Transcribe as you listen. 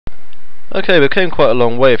Okay, we came quite a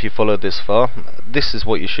long way if you followed this far. This is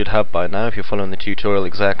what you should have by now if you're following the tutorial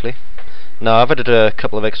exactly. Now I've added a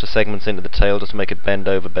couple of extra segments into the tail just to make it bend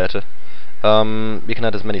over better. You can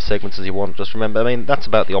add as many segments as you want, just remember, I mean, that's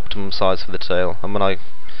about the optimum size for the tail, and when I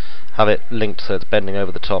have it linked so it's bending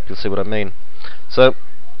over the top, you'll see what I mean. So,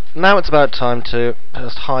 now it's about time to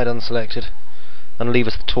just hide unselected and leave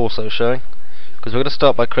us the torso showing, because we're going to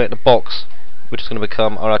start by creating a box, which is going to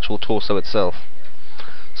become our actual torso itself.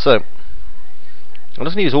 So, I'm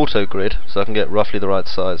just going to use auto grid so I can get roughly the right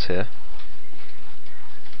size here.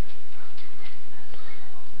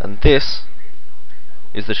 And this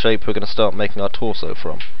is the shape we're going to start making our torso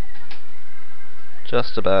from.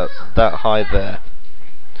 Just about that high there.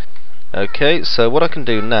 Okay, so what I can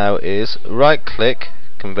do now is right click,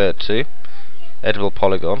 convert to, editable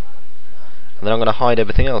polygon, and then I'm going to hide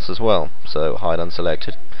everything else as well, so hide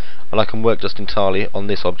unselected, and I can work just entirely on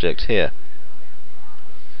this object here.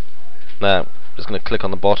 Now, just going to click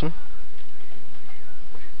on the bottom,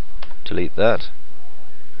 delete that.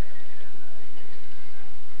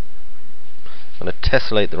 I'm going to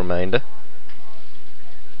tessellate the remainder.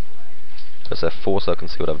 Press F4 so I can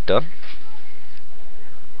see what I've done.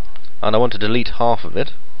 And I want to delete half of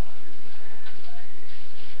it.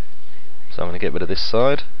 So I'm going to get rid of this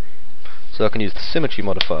side. So I can use the symmetry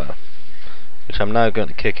modifier, which I'm now going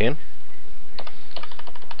to kick in.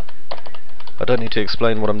 I don't need to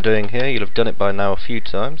explain what I'm doing here, you'll have done it by now a few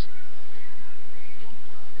times.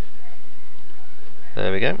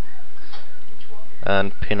 There we go.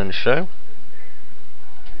 And pin and show.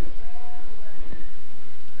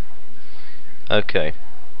 Okay,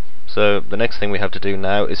 so the next thing we have to do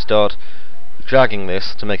now is start dragging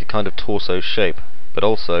this to make a kind of torso shape, but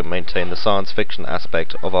also maintain the science fiction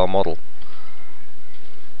aspect of our model.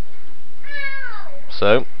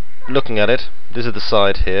 So, looking at it, this is the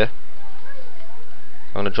side here.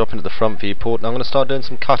 I'm going to drop into the front viewport and I'm going to start doing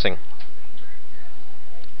some cutting.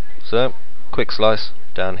 So, quick slice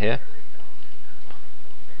down here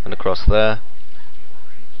and across there.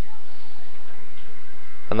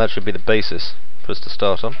 And that should be the basis for us to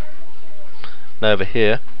start on. Now over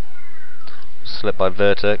here, select by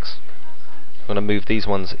vertex, I'm going to move these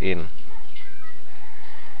ones in.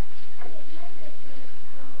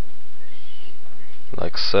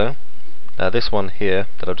 Like so. Now this one here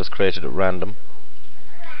that I've just created at random,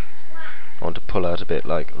 I want to pull out a bit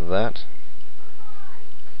like that.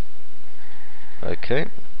 Okay,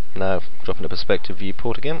 now drop into perspective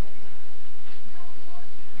viewport again.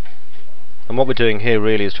 And what we're doing here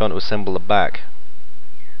really is trying to assemble the back,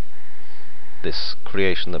 this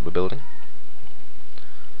creation that we're building.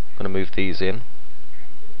 I'm going to move these in,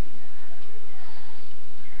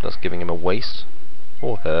 just giving him a waist,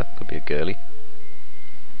 or her, could be a girly.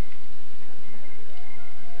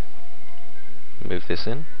 Move this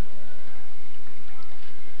in.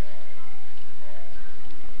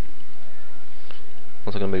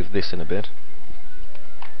 Also going to move this in a bit.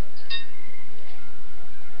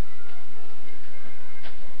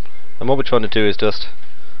 And what we're trying to do is just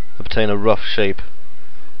obtain a rough shape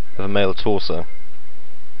of a male torso.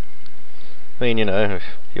 I mean, you know, if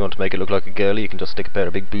you want to make it look like a girlie, you can just stick a pair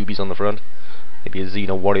of big boobies on the front. Maybe a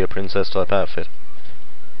Xena warrior princess type outfit.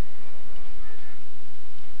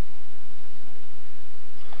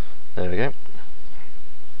 There we go.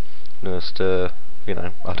 Just, you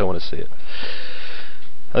know, I don't want to see it.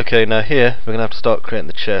 Okay, now here we're going to have to start creating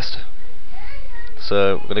the chest.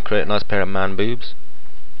 So we're going to create a nice pair of man boobs.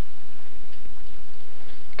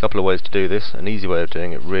 Couple of ways to do this. An easy way of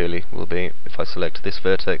doing it really will be if I select this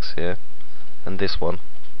vertex here and this one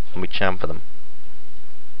and we chamfer them.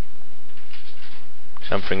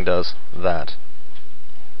 Chamfering does that.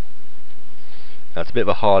 Now it's a bit of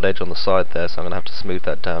a hard edge on the side there, so I'm going to have to smooth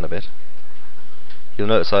that down a bit. You'll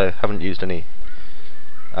notice I haven't used any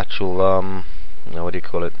actual what do you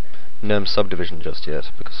call it, NURM subdivision just yet,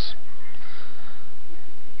 because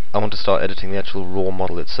I want to start editing the actual raw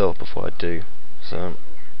model itself before I do. So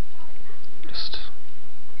just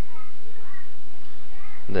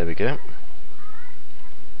there we go.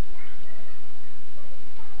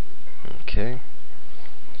 Okay,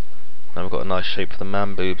 now we've got a nice shape for the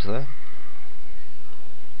man boobs there.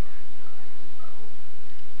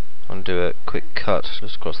 I'm going to do a quick cut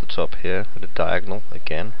just across the top here at a diagonal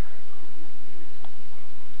again,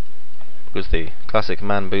 because the classic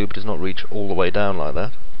man boob does not reach all the way down like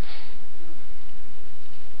that.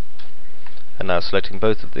 And now selecting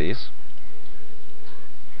both of these,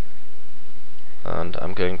 and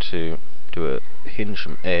I'm going to do a hinge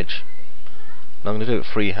from edge, and I'm going to do it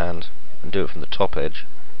freehand and do it from the top edge.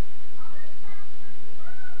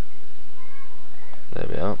 There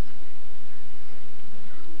we are.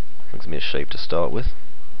 gives me a shape to start with.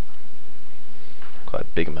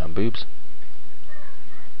 Quite big man boobs.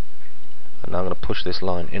 And now I'm going to push this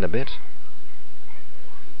line in a bit,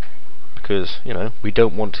 because, you know, we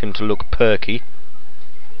don't want him to look perky.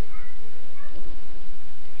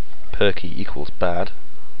 Perky equals bad.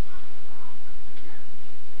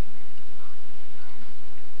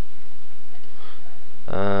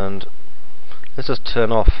 And let's just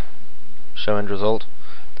turn off show end result.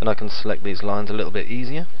 Then I can select these lines a little bit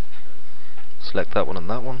easier. Select that one and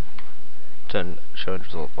that one. Turn show end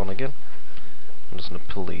result on again. I'm just going to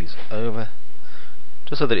pull these over,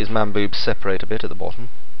 just so that his man boobs separate a bit at the bottom.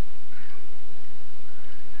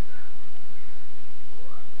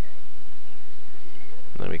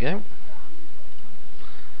 There we go.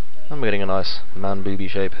 And we're getting a nice man booby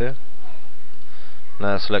shape here.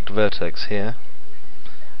 Now select vertex here.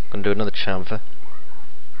 I'm going to do another chamfer.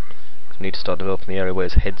 I need to start developing the area where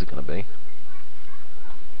his heads are going to be.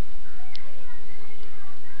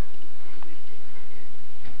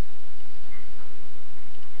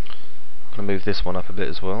 I'm going to move this one up a bit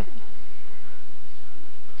as well.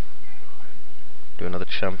 Do another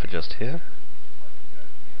chamfer just here.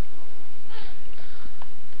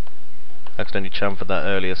 I accidentally chamfered that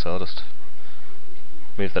earlier, so I'll just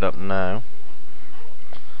move that up now.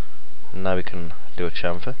 And now we can do a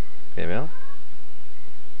chamfer. Here we are.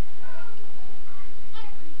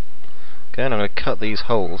 Okay, and I'm going to cut these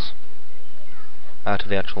holes out of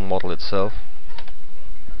the actual model itself.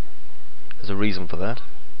 There's a reason for that.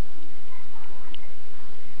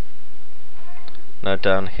 Now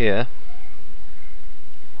down here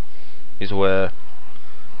is where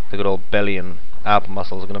the good old belly and ab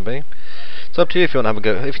muscles are going to be. It's up to you if you want to have a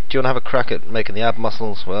go. If you want to have a crack at making the ab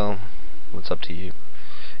muscles, well, it's up to you.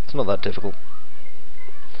 It's not that difficult.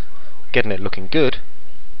 Getting it looking good,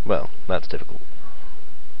 well, that's difficult.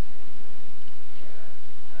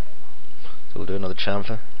 So we'll do another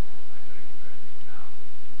chamfer.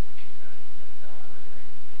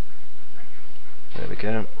 There we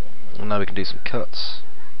go. And now we can do some cuts.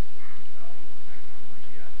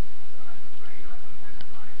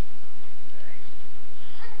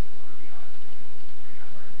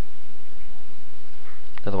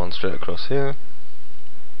 Another one straight across here.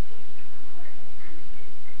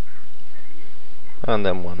 And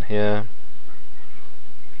then one here.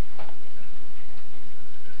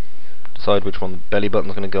 Decide which one the belly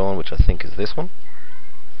button's going to go on, which I think is this one.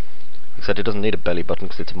 Except it doesn't need a belly button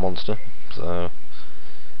because it's a monster. So,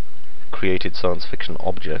 created science fiction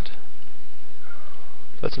object.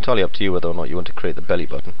 So it's entirely up to you whether or not you want to create the belly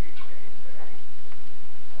button.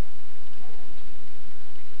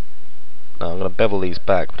 Now I'm going to bevel these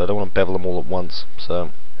back, but I don't want to bevel them all at once,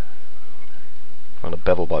 so I'm going to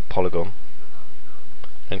bevel by polygon,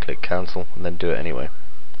 then click cancel, and then do it anyway.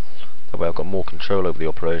 That way I've got more control over the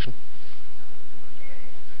operation.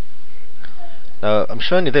 Now I'm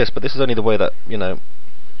showing you this, but this is only the way that, you know,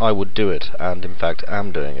 I would do it, and in fact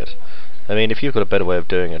am doing it. I mean, if you've got a better way of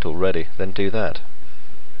doing it already, then do that.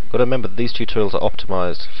 Got to remember that these tutorials are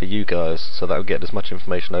optimised for you guys, so that I'll get as much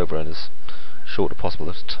information over in as short as possible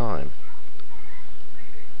at a time.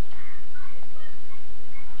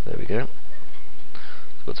 There we go.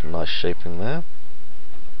 Got some nice shaping there.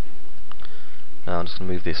 Now I'm just going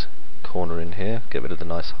to move this corner in here, get rid of the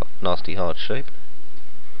nice nasty hard shape.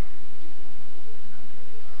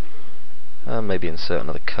 And maybe insert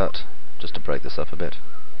another cut, just to break this up a bit.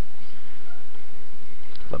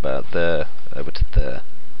 From about there, over to there.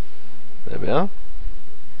 There we are.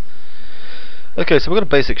 Okay, so we've got a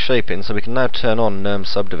basic shape in, so we can now turn on NURM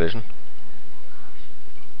subdivision.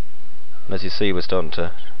 And as you see, we're starting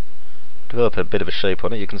to develop a bit of a shape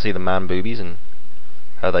on it. You can see the man boobies and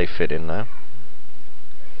how they fit in now.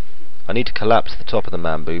 I need to collapse the top of the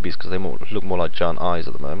man boobies because they look more like giant eyes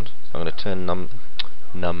at the moment. So I'm going to turn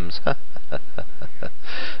NURM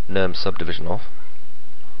subdivision off.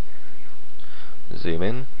 Zoom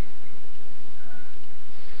in.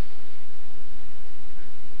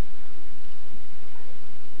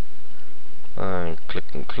 And click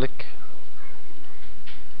and click.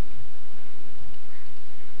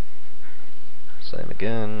 Same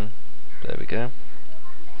again. There we go.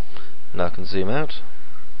 Now I can zoom out.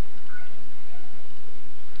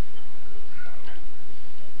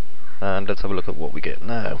 And let's have a look at what we get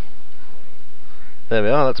now. There we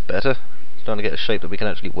are, that's better. Starting to get a shape that we can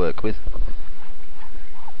actually work with.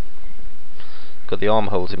 Got the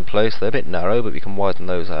armholes in place. They're a bit narrow, but we can widen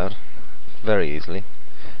those out very easily.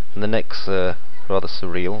 And the neck's rather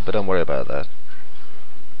surreal, but don't worry about that.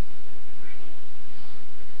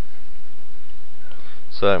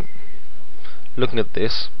 So, looking at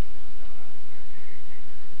this,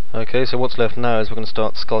 Okay, so what's left now is we're going to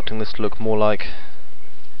start sculpting this to look more like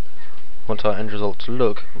want our end result to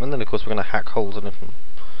look, and then of course we're going to hack holes in it and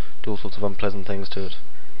do all sorts of unpleasant things to it.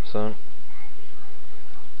 So,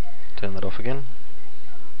 turn that off again,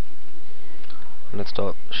 and let's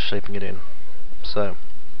start shaping it in. So,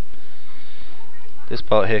 this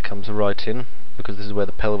part here comes right in, because this is where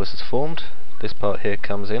the pelvis is formed. This part here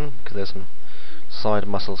comes in, because there's some side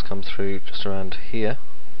muscles come through just around here,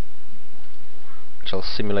 which I'll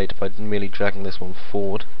simulate by merely dragging this one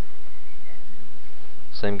forward.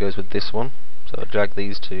 Same goes with this one, so I'll drag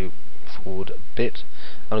these two forward a bit.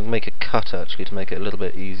 I'm going to make a cut actually to make it a little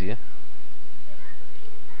bit easier.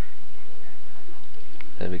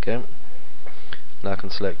 There we go. Now I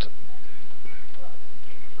can select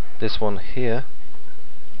this one here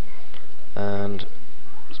and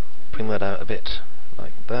just bring that out a bit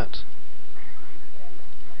like that.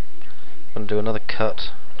 I'm going to do another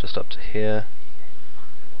cut just up to here.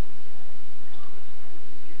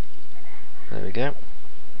 There we go.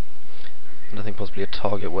 And I think possibly a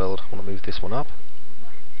target weld. I want to move this one up.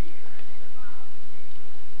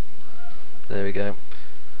 There we go.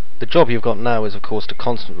 The job you've got now is of course to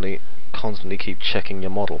constantly keep checking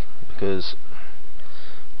your model, because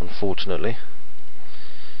unfortunately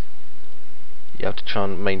you have to try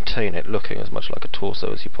and maintain it looking as much like a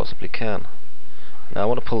torso as you possibly can. Now I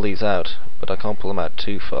want to pull these out, but I can't pull them out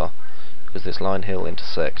too far because this line here will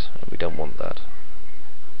intersect and we don't want that.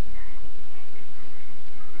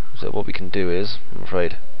 So what we can do is, I'm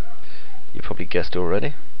afraid you probably guessed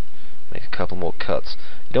already, make a couple more cuts.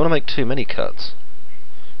 You don't want to make too many cuts,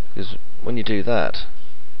 because when you do that,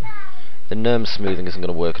 the NURM smoothing isn't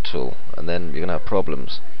going to work at all, and then you're going to have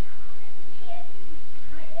problems.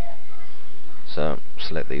 So,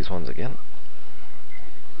 select these ones again.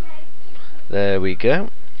 There we go.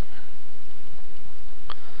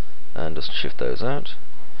 And just shift those out.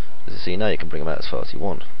 As you see now, you can bring them out as far as you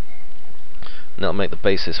want. And that'll make the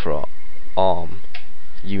basis for our arm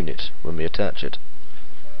unit when we attach it.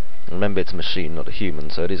 And remember, it's a machine, not a human,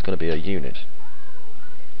 so it is going to be a unit.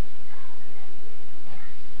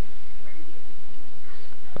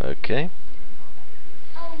 Okay.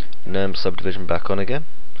 NURM subdivision back on again.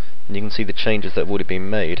 And you can see the changes that have already been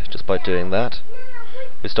made just by doing that.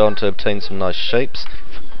 We're starting to obtain some nice shapes.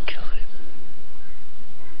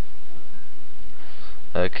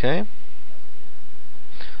 Okay.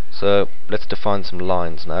 So let's define some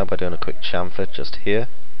lines now by doing a quick chamfer just here.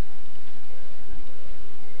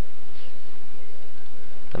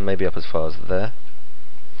 And maybe up as far as there.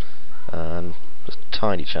 And just a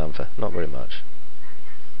tiny chamfer, not very much.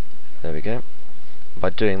 There we go.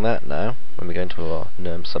 By doing that now, when we go into our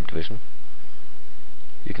NURM subdivision,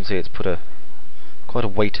 you can see it's put quite a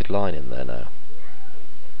weighted line in there now.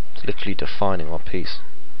 It's literally defining our piece.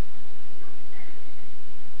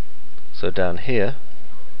 So down here,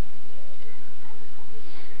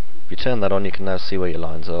 if you turn that on, you can now see where your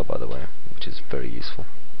lines are, by the way, which is very useful.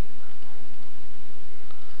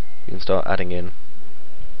 You can start adding in,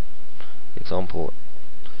 for example,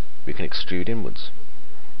 we can extrude inwards.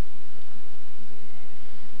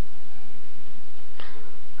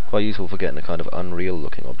 Quite useful for getting a kind of unreal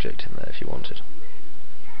looking object in there if you wanted.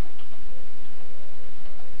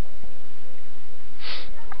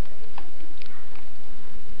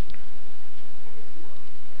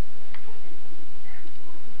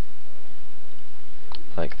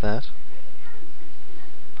 Like that.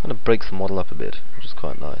 Kind of breaks the model up a bit, which is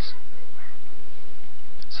quite nice.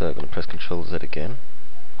 So I'm going to press Ctrl Z again.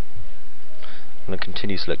 I'm going to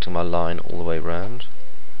continue selecting my line all the way round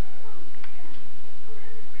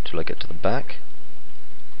till I get to the back.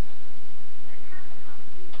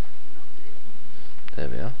 There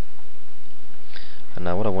we are. And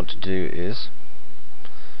now what I want to do is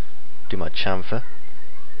do my chamfer.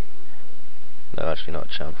 No, actually not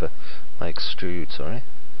chamfer. My extrude, sorry.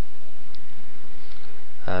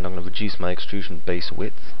 And I'm going to reduce my extrusion base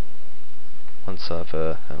width once I've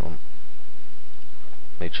hang on,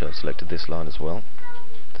 made sure I've selected this line as well.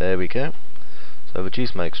 There we go. So I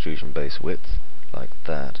reduce my extrusion base width like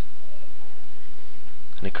that,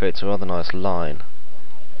 and it creates a rather nice line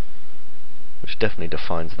which definitely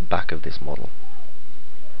defines the back of this model,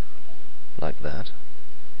 like that.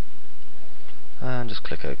 And just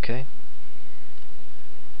click OK.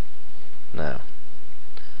 Now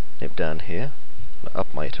nip down here,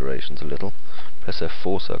 up my iterations a little, press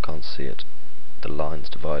F4 so I can't see it, the lines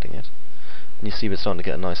dividing it, and you see we're starting to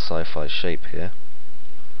get a nice sci-fi shape here,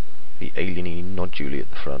 the alien-y nodule at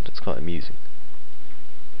the front. It's quite amusing.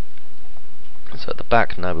 So at the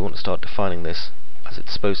back now we want to start defining this as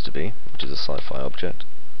it's supposed to be, which is a sci-fi object.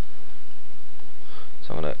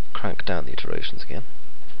 So I'm going to crank down the iterations again.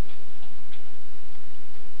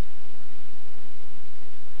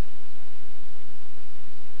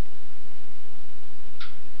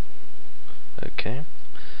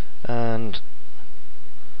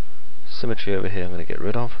 symmetry over here I'm going to get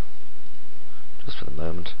rid of, just for the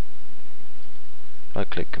moment. Right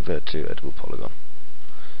click, convert to editable polygon.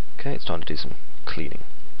 Okay, it's time to do some cleaning.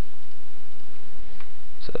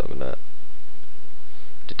 So I'm going to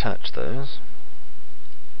detach those.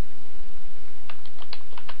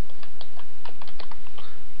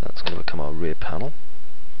 That's going to become our rear panel.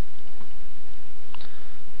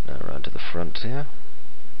 Now around to the front here.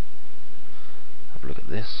 Have a look at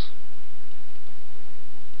this.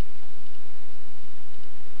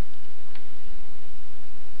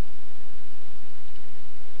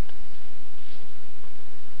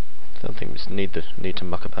 I don't think we just need to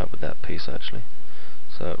muck about with that piece actually.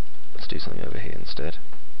 So let's do something over here instead.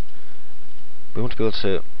 We want to be able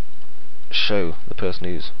to show the person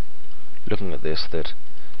who's looking at this that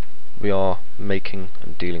we are making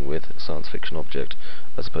and dealing with a science fiction object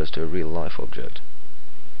as opposed to a real life object.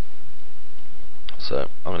 So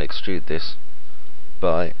I'm going to extrude this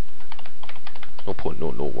by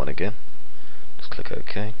 0.001 again. Just click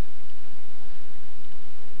OK.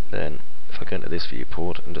 Then if I go into this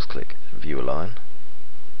viewport and just click View Align,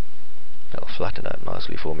 that'll flatten out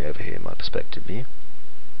nicely for me over here in my perspective view.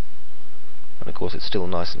 And of course it's still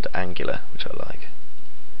nice and angular, which I like.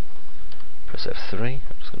 Press F3,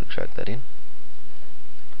 I'm just going to drag that in.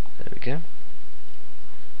 There we go.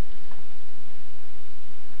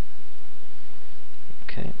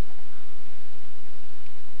 Okay.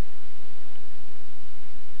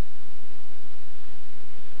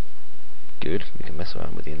 Good, we can mess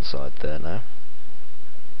around with the inside there now.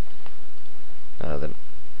 Now then,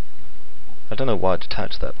 I don't know why I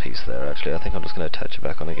detached that piece there actually. I think I'm just going to attach it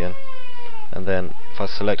back on again. And then if I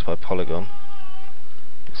select my polygon,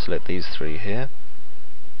 select these three here,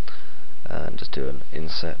 and just do an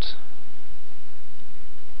inset.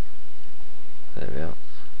 There we are.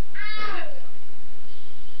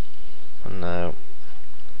 And now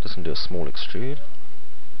just going to do a small extrude.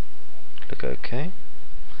 Click OK.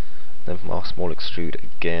 Then from our small extrude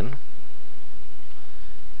again,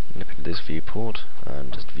 nip into this viewport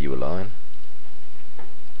and just view align.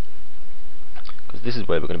 Because this is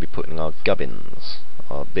where we're going to be putting our gubbins,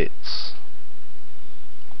 our bits,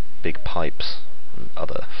 big pipes and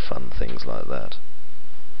other fun things like that.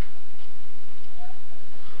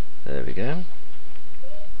 There we go.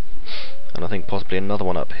 And I think possibly another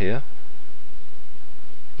one up here.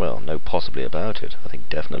 Well, no possibly about it. I think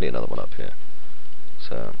definitely another one up here.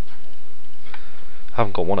 So I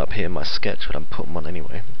haven't got one up here in my sketch, but I'm putting one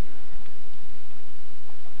anyway.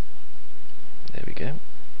 There we go.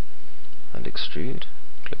 And extrude.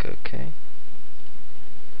 Click OK.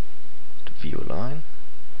 To view align.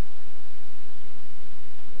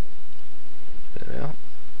 There we are.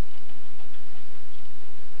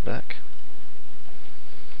 Back.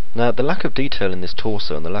 Now the lack of detail in this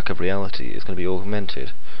torso and the lack of reality is going to be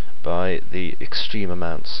augmented by the extreme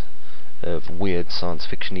amounts of weird science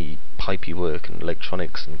fiction-y pipey work and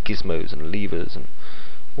electronics and gizmos and levers and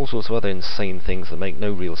all sorts of other insane things that make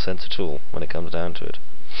no real sense at all when it comes down to it.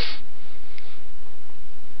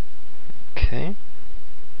 Okay.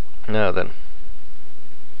 Now then.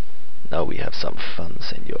 Now we have some fun,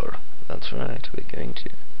 senor. That's right, we're going to.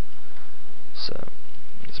 So,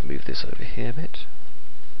 let's move this over here a bit.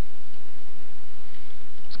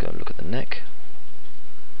 Let's go and look at the neck.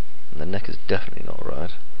 And the neck is definitely not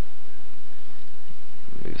right.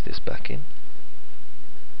 Move this back in.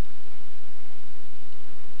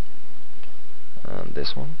 And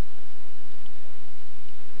this one.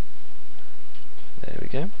 There we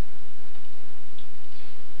go.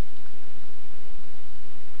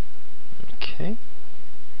 Okay.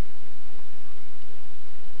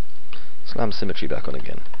 Slam symmetry back on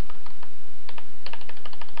again.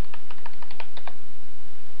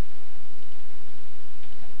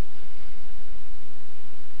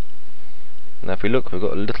 Now if we look, we've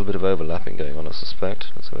got a little bit of overlapping going on, I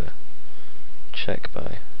suspect. Let's have a check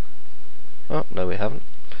by... Oh, no we haven't.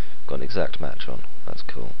 Got an exact match on. That's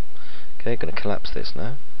cool. Okay, going to collapse this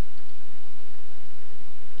now.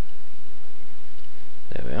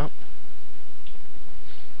 There we are.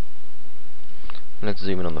 Let's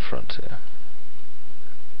zoom in on the front here,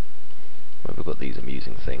 where we've got these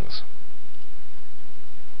amusing things.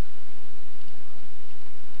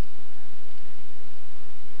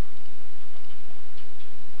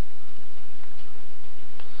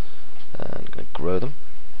 And I'm going to grow them.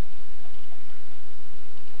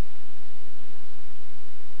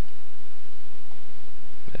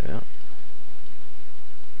 There we are.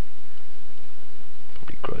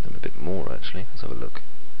 Probably grow them a bit more actually. Let's have a look.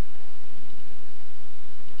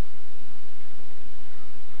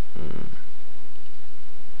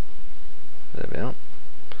 There we are.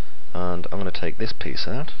 And I'm going to take this piece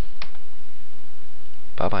out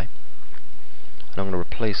Bye bye. And I'm going to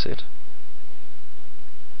replace it.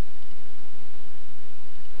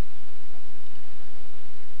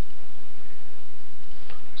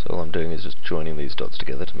 So all I'm doing is just joining these dots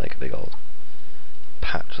together to make a big old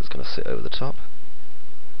patch that's going to sit over the top.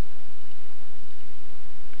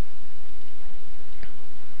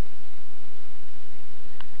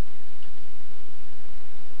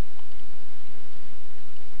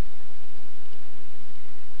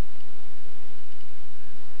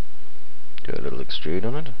 Do a little extrude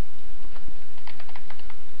on it.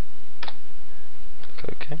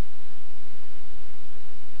 Click OK. And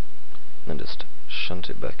then just shunt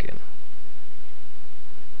it back in.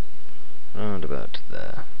 Round about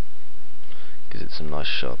there. Gives it some nice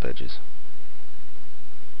sharp edges.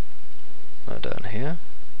 Now down here,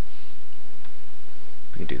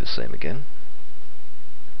 we can do the same again.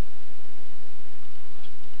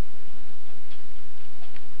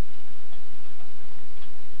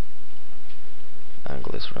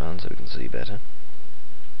 Angle this round so we can see better.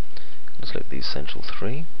 Select these central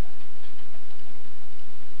three.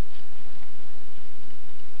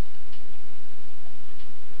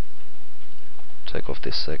 Take off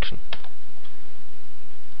this section.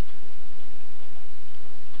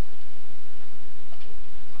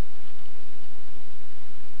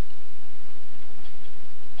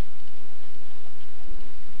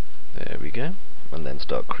 There we go. And then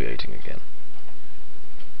start creating again.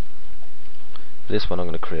 For this one I'm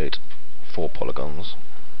going to create 4 polygons.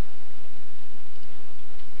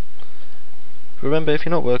 Remember, if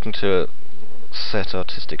you're not working to a set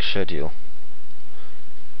artistic schedule,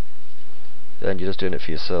 and you're just doing it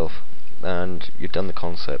for yourself, and you've done the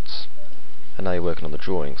concepts, and now you're working on the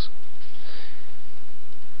drawings,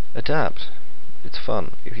 adapt. It's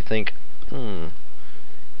fun. If you think,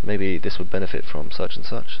 maybe this would benefit from such and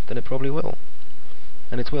such, then it probably will,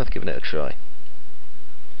 and it's worth giving it a try.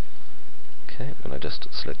 Okay, I'm going to just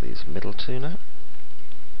select these middle two now.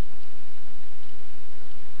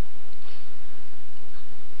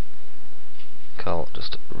 I'll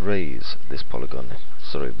just raise this polygon,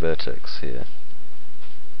 vertex here.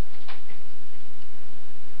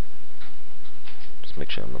 Just make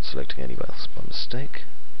sure I'm not selecting anywhere else by mistake.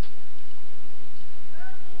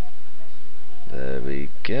 There we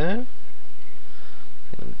go.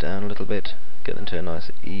 Bring them down a little bit, get them to a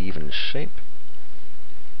nice even shape.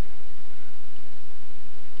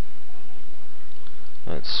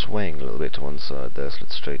 Now it's swaying a little bit to one side there, so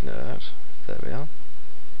let's straighten it out. There we are.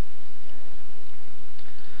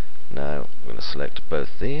 Now I'm going to select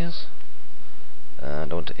both these,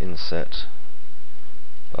 and I want to inset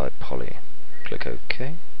by poly. Click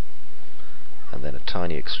OK, and then a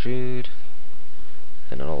tiny extrude,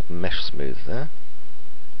 then an old mesh smooth there,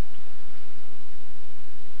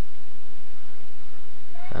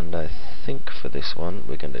 and I think for this one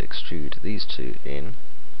we're going to extrude these two in.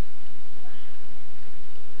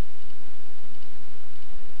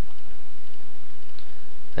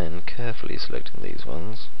 Then carefully selecting these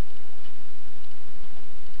ones,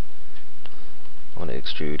 I want to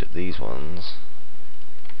extrude these ones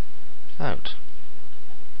out.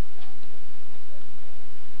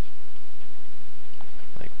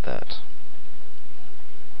 Like that.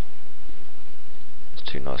 There's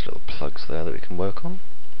 2 nice little plugs there that we can work on.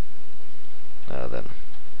 Now then,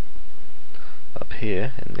 up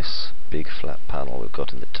here in this big flat panel we've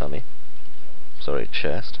got in the tummy,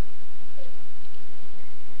 chest,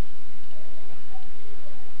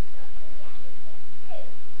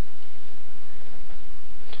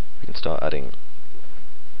 we can start adding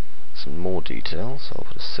some more details. I'll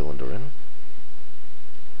put a cylinder in.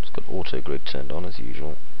 It's got auto grid turned on as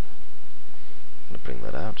usual. I'm going to bring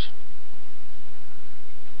that out.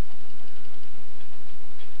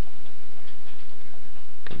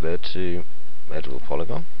 Convert to editable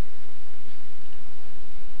polygon.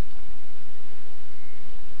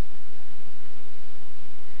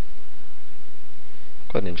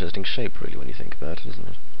 Quite an interesting shape really when you think about it, isn't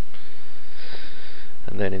it?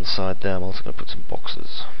 And then inside there I'm also going to put some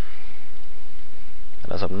boxes.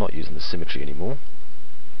 And as I'm not using the symmetry anymore,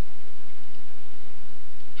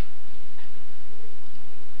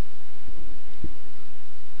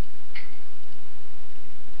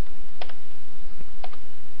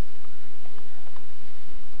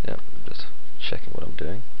 yeah, I'm just checking what I'm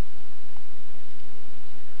doing.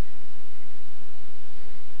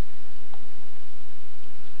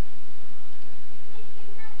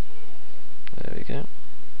 There we go. Let's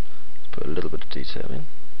put a little bit of detail in.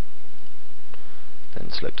 Then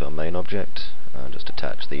select our main object and just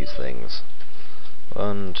attach these things.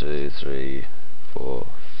 1, 2, 3, 4,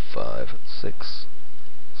 5, 6,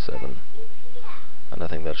 7, and I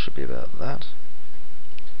think that should be about that.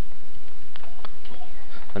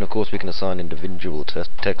 And of course we can assign individual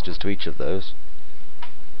textures to each of those.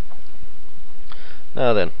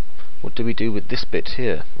 Now then, what do we do with this bit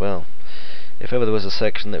here? Well, if ever there was a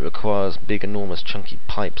section that requires big, enormous, chunky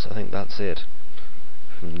pipes, I think that's it.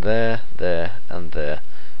 From there, there, and there,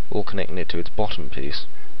 all connecting it to its bottom piece,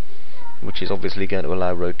 which is obviously going to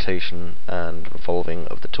allow rotation and revolving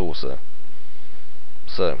of the torso.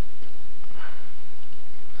 So,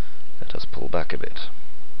 let us pull back a bit.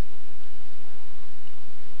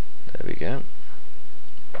 There we go.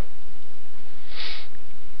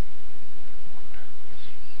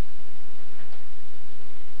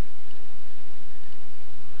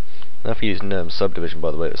 Now if you use NURM subdivision,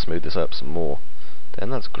 by the way, to smooth this up some more, then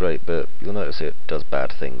that's great, but you'll notice it does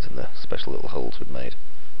bad things in the special little holes we've made,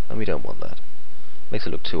 and we don't want that. Makes it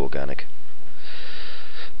look too organic.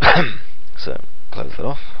 So, close that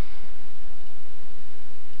off.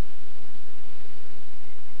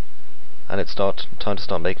 And it's time to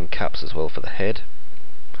start making caps as well for the head.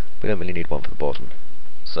 We don't really need one for the bottom,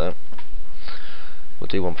 so we'll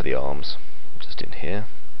do one for the arms, just in here.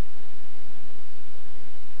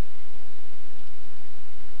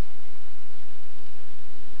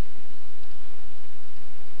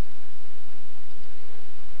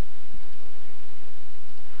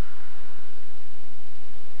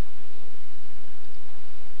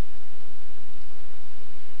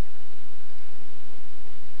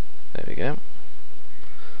 There we go.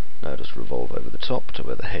 Now just revolve over the top to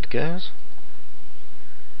where the head goes.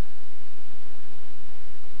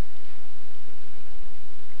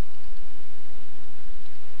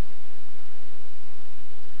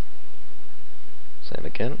 Same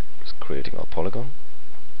again, just creating our polygon.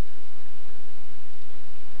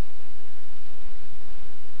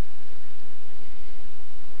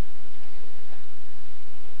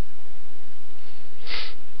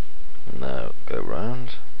 Now go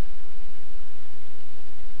round.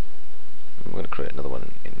 I'm going to create another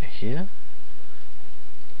one in here.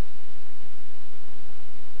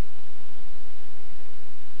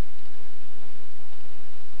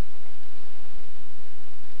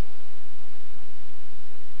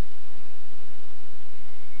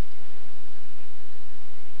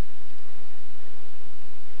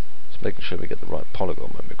 Just making sure we get the right polygon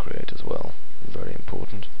when we create as well. Very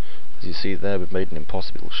important. As you see there, we've made an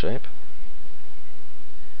impossible shape,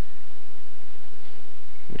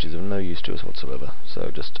 which is of no use to us whatsoever, so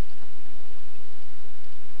just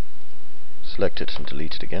select it and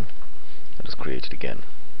delete it again, and just create it again.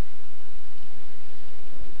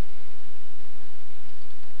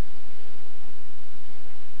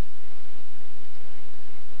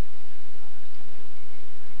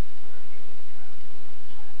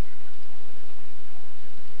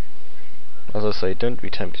 As I say, don't be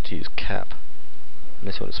tempted to use cap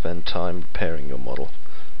unless you want to spend time repairing your model.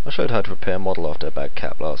 I showed how to repair a model after a bad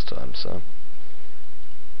cap last time, so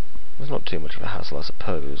it's not too much of a hassle, I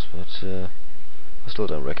suppose, but I still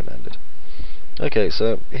don't recommend it. Okay,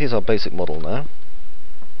 so here's our basic model now.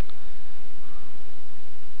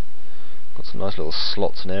 Got some nice little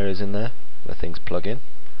slots and areas in there where things plug in,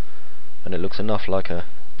 and it looks enough like a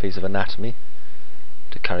piece of anatomy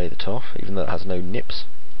to carry the top, even though it has no nips.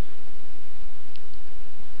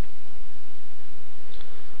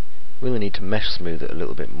 Really need to mesh smooth it a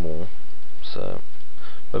little bit more, so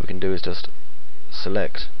what we can do is just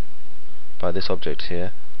select by this object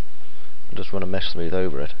here and just run a mesh smooth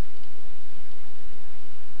over it.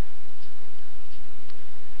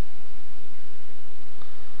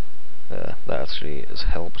 There, that actually has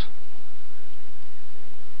helped.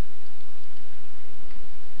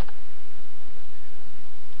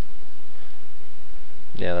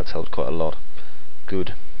 Yeah, that's helped quite a lot.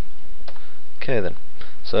 Good. Okay then.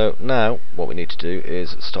 So now what we need to do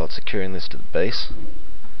is start securing this to the base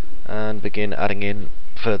and begin adding in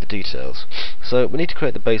further details. So we need to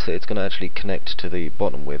create the base that it's going to actually connect to the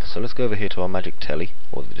bottom with. So let's go over here to our magic telly,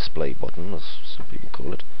 or the display button as some people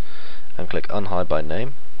call it, and click unhide by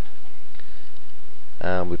name,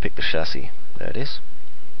 and we pick the chassis. There it is.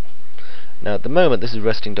 Now at the moment this is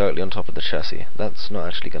resting directly on top of the chassis. That's not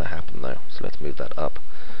actually going to happen though, so let's move that up.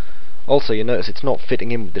 Also, you notice it's not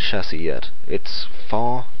fitting in with the chassis yet. It's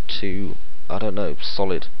far too, I don't know,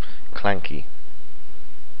 solid, clanky.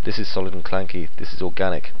 This is solid and clanky, this is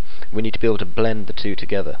organic. We need to be able to blend the two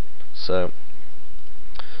together. So,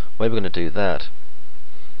 the way we're going to do that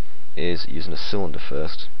is using a cylinder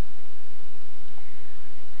first.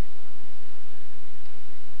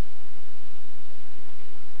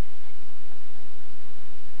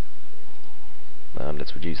 And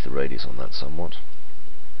let's reduce the radius on that somewhat.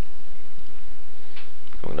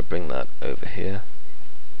 I'm going to bring that over here.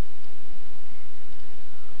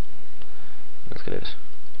 Let's get it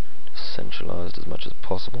centralized as much as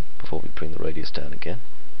possible before we bring the radius down again.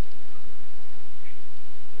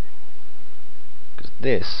 Because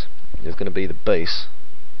this is going to be the base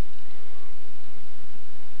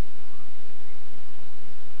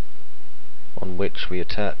on which we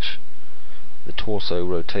attach the torso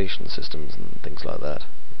rotation systems and things like that.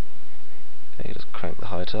 Okay, just crank the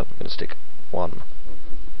height up. I'm going to stick 1,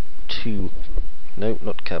 2, no,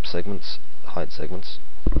 not cap segments, height segments.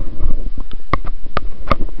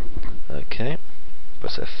 Okay,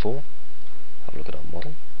 press F4, have a look at our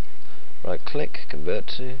model. Right click, convert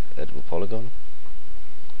to editable polygon.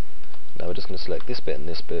 Now we're just going to select this bit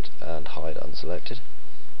and hide unselected.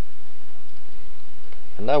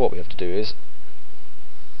 And now what we have to do is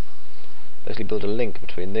basically build a link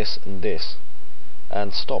between this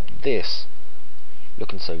and stop this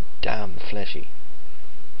looking so damn fleshy.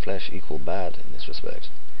 Flesh equal bad in this respect.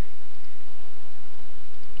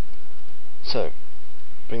 So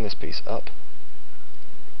bring this piece up,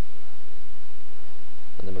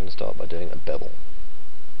 and then we're going to start by doing a bevel.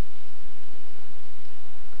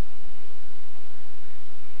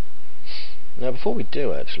 Now before we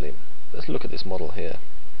do, actually, let's look at this model here.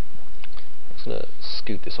 I'm just going to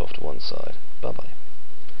scoot this off to one side. Bye bye.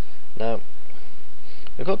 Now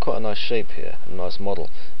we've got quite a nice shape here, a nice model,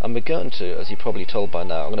 and we're going to, as you probably told by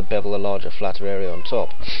now, I'm going to bevel a larger, flatter area on top.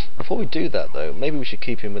 Before we do that though, maybe we should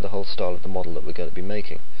keep in with the whole style of the model that we're going to be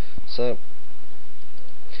making. So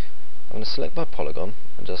I'm going to select by polygon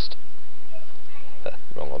and just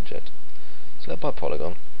wrong object. Select by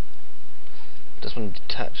polygon. Just want to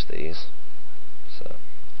detach these. So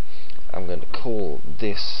I'm going to call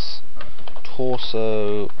this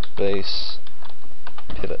torso base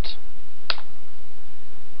pivot.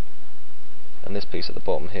 And this piece at the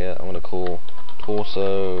bottom here I'm going to call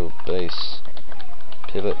torso base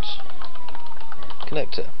pivot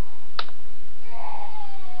connector.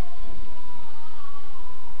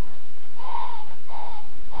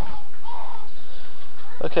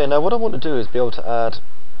 Okay, now what I want to do is be able to add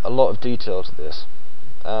a lot of detail to this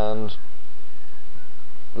and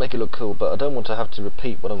make it look cool, but I don't want to have to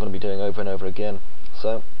repeat what I'm going to be doing over and over again.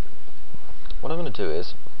 So what I'm going to do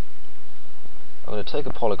is I'm going to take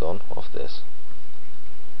a polygon off this.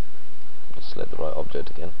 Just select the right object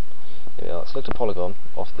again. Here we are. Select a polygon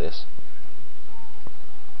off this,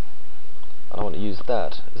 and I want to use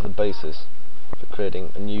that as the basis for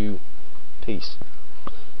creating a new piece.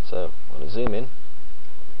 So I'm going to zoom in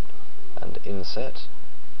and inset.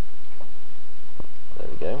 There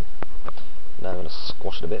we go. Now I'm going to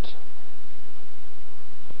squash it a bit.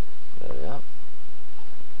 There we are.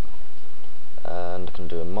 And I can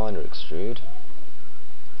do a minor extrude.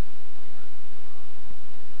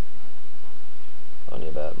 Only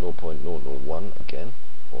about 0.001 again,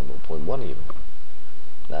 or 0.1 even.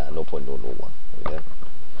 Nah, 0.001. There we go.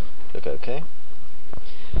 Click OK.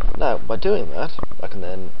 Now, by doing that, I can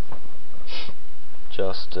then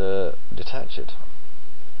just detach it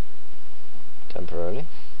temporarily.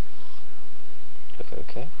 Click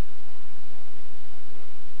OK.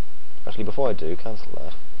 Actually, before I do, cancel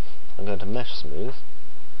that. I'm going to mesh smooth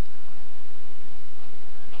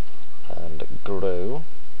and grow.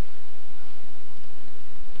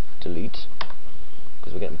 Delete,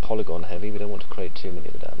 because we're getting polygon heavy. We don't want to create too many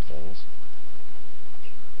of the damn things.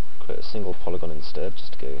 Create a single polygon instead,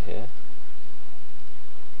 just to go here.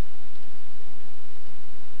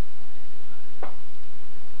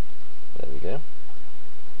 There we go.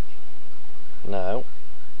 Now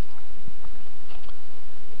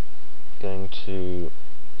going to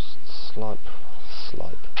slipe.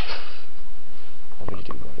 I really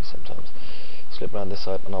do worry sometimes. Slip around this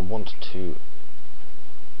side, and I want to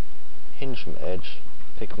hinge from edge,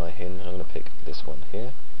 pick my hinge. I'm going to pick this one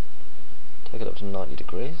here, take it up to 90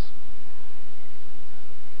 degrees,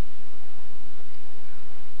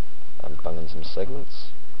 and bang in some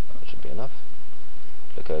segments. That should be enough.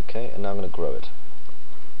 Click OK, and now I'm going to grow it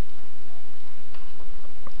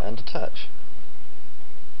and detach.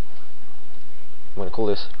 I'm going to call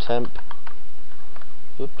this temp.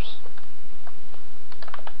 Oops.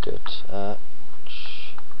 Detach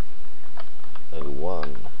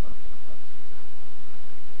 01.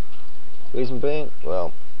 Reason being,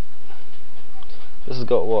 well, this has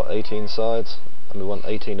got what, 18 sides, and we want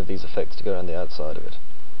 18 of these effects to go around the outside of it.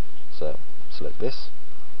 So select this,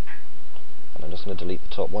 and I'm just going to delete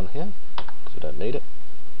the top one here because we don't need it.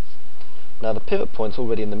 Now the pivot point's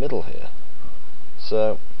already in the middle here,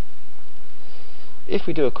 so if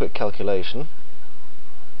we do a quick calculation,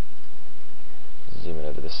 zoom in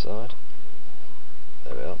over this side,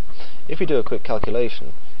 there we are. If we do a quick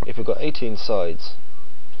calculation, if we've got 18 sides,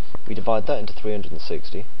 we divide that into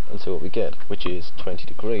 360 and see what we get, which is 20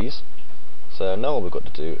 degrees, So now all we've got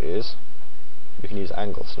to do is, we can use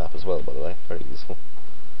angle snap as well, by the way, very useful.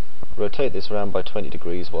 Rotate this around by 20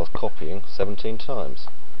 degrees whilst copying 17 times.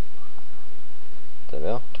 There we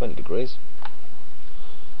are, 20 degrees,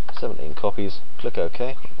 17 copies, click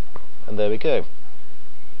OK, and there we go.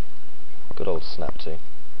 Good old snap to.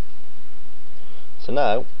 So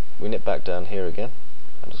now, we nip back down here again.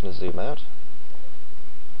 I'm just going to zoom out.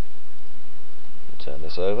 Turn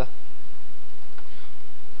this over.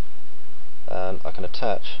 And I can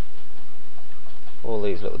attach all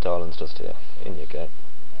these little darlings just here. In you go.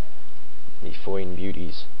 The fine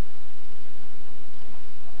beauties.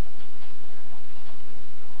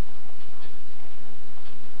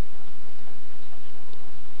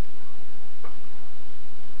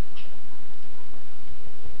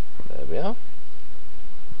 There we are.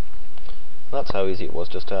 That's how easy it was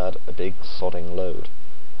just to add a big sodding load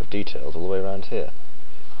of details all the way around here.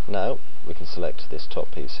 Now we can select this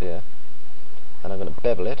top piece here, and I'm going to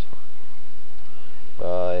bevel it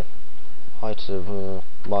by height of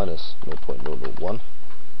minus 0.001,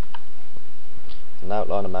 an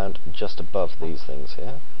outline amount just above these things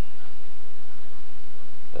here.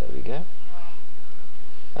 There we go,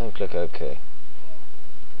 and click OK.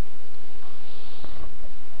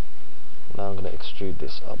 Now I'm going to extrude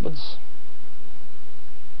this upwards.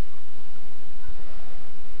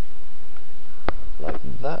 Like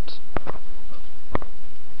that,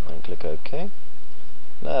 and click OK.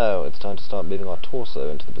 Now it's time to start moving our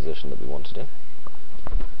torso into the position that we want it in.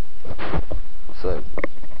 So I'm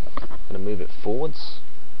going to move it forwards,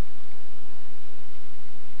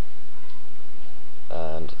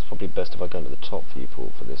 and it's probably best if I go into the top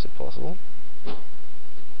viewport for this if possible. I'm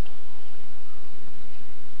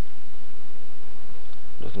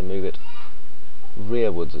just going to move it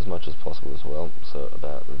rearwards as much as possible as well, so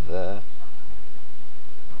about there.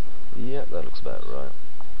 Yep, that looks about right.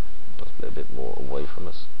 Possibly a bit more away from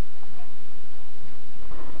us.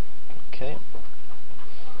 Okay.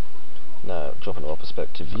 Now, drop into our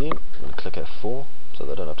perspective view. I'm going to click F4 so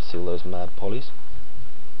that I don't have to see all those mad polys.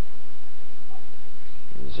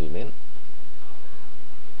 And zoom in.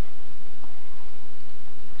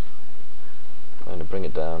 I'm going to bring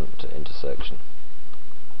it down to intersection.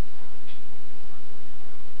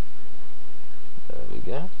 There we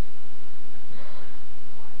go.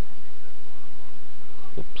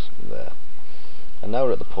 Oops, there. And now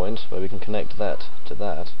we're at the point where we can connect that to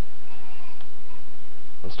that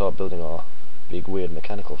and start building our big weird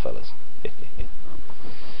mechanical fellas.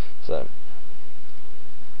 So,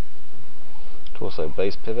 torso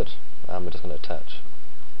base pivot, and we're just going to attach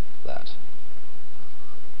that.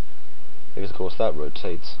 Because of course that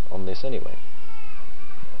rotates on this anyway.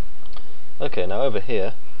 Okay, now over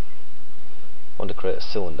here I want to create a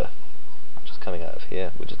cylinder which is coming out of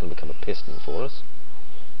here, which is going to become a piston for us.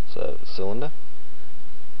 So, cylinder.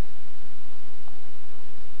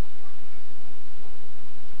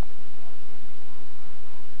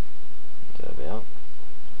 There we are.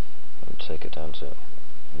 And take it down to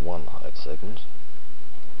one height segment.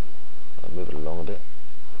 And move it along a bit.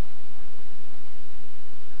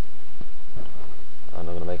 And I'm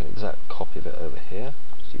going to make an exact copy of it over here,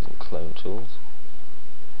 just using clone tools.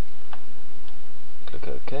 Click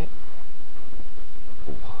OK.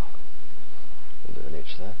 Ooh. A bit of an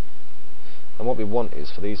itch there. And what we want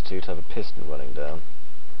is for these two to have a piston running down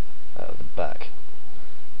out of the back.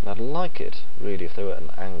 And I'd like it really if they were at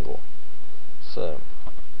an angle. So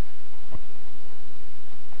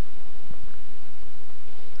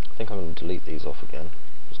I think I'm going to delete these off again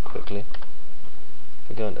just quickly. If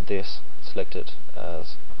we go into this, select it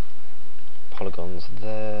as polygons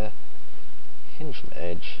there, hinge from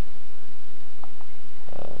edge,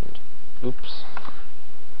 and oops.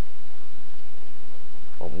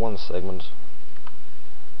 On one segment,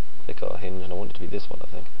 pick our hinge, and I want it to be this one, I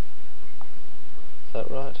think. Is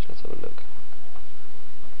that right? Let's have a look.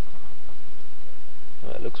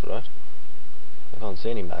 Well, it looks right. I can't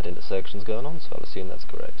see any mad intersections going on, so I'll assume that's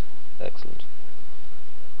correct. Excellent.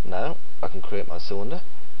 Now, I can create my cylinder.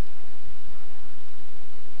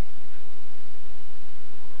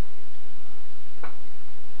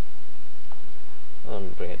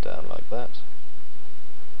 And bring it down like that.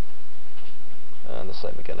 And the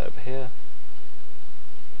same again over here.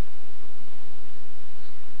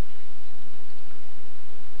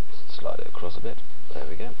 Slide it across a bit. There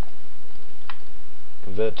we go.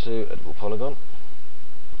 Convert to editable polygon.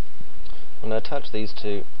 I'm going to attach these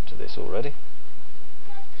two to this already.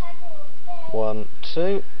 1,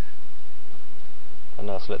 2. And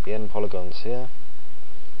now select the end polygons here.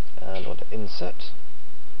 And I want to inset.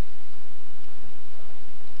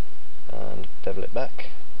 And bevel it back.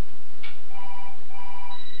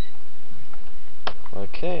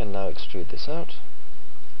 Okay, and now extrude this out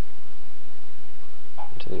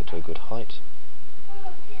until we get to a good height.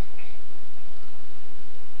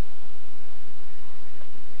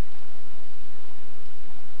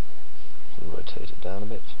 And rotate it down a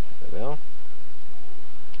bit. There we are.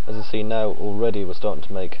 As you see now, already we're starting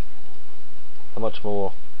to make a much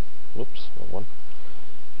more, whoops, wrong one,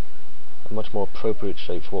 a much more appropriate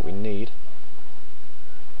shape for what we need.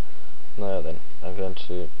 Now then, I'm going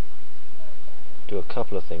to do a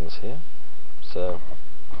couple of things here. So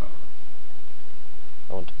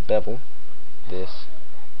I want to bevel this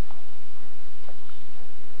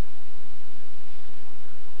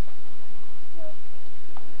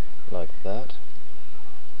like that,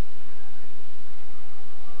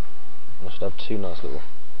 and I should have two nice little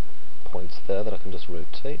points there that I can just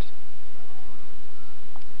rotate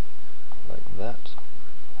like that,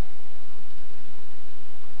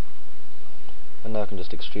 and now I can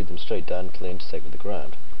just extrude them straight down until they intersect with the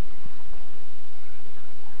ground.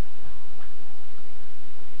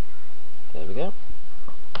 There we go,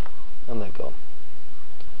 and they're gone.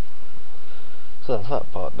 So that's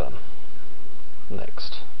that part done.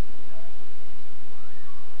 Next.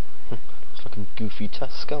 Looks like a goofy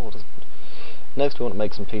skull, doesn't it? Next we want to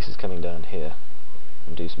make some pieces coming down here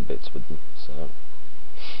and do some bits with them. So I'm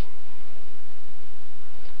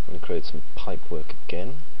going to create some pipe work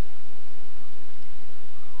again.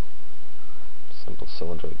 Simple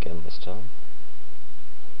cylinder again this time.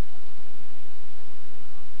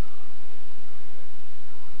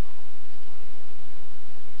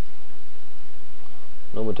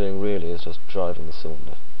 And all we're doing really is just driving the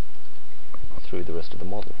cylinder through the rest of the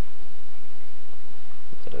model.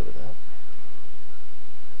 Put that over there.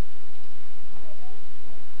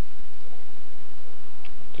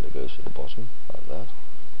 Till it goes through the bottom, like that.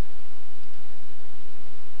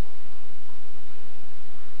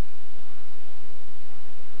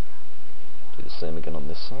 Do the same again on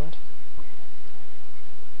this side.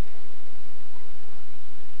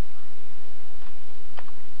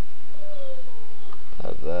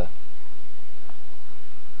 Out there.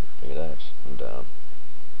 Bring it out and down.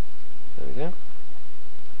 There we go.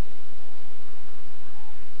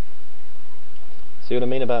 See what I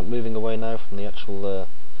mean about moving away now from the actual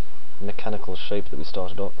mechanical shape that we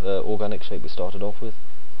started off, organic shape we started off with?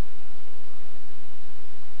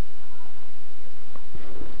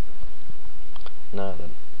 Now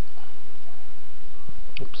then,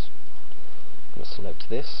 oops, I'm going to select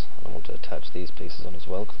this, and I want to attach these pieces on as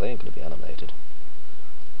well, because they ain't going to be animated.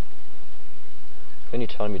 The only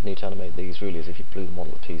time you'd need to animate these really is if you blew the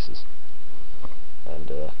model to pieces, and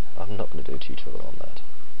I'm not going to do a tutorial on that,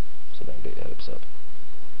 so don't get your hopes up.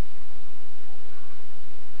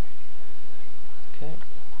 Okay,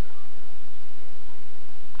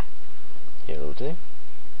 here it'll do. Let's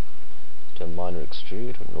do a minor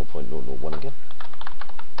extrude with 0.001 again.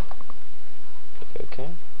 Click OK.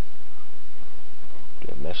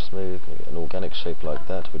 Do a mesh smooth, get an organic shape like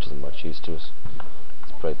that, which isn't much use to us.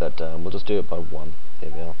 Break that down. We'll just do it by one.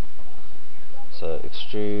 Here we are. So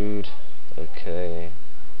extrude, OK,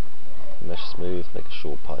 mesh smooth, make a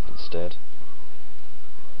short pipe instead.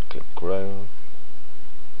 Click grow,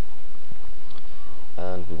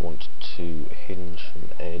 and we want to hinge from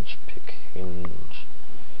edge. Pick hinge.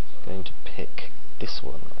 Going to pick this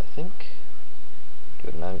one, I think.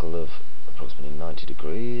 Do an angle of approximately 90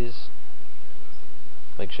 degrees.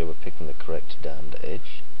 Make sure we're picking the correct damned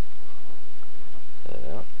edge. There we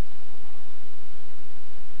are.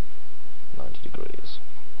 90 degrees.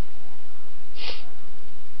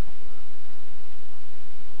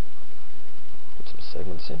 Put some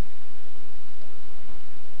segments in.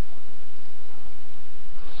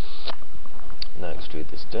 Now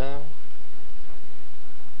extrude this down.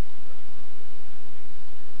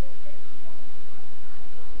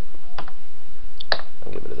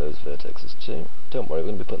 And get rid of those vertexes too. Don't worry, we're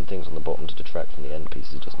going to be putting things on the bottom to detract from the end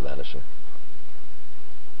pieces just vanishing.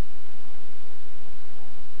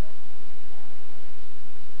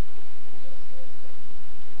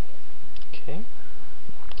 Okay,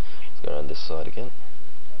 let's go around this side again.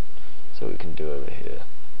 So what we can do over here.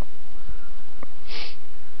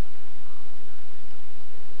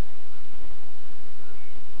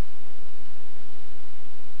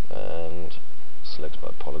 And select by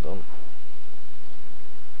polygon.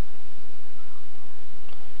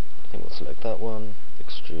 I think we'll select that one,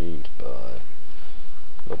 extrude by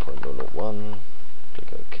 0.001,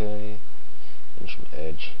 click OK, hinge from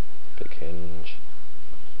edge, pick hinge,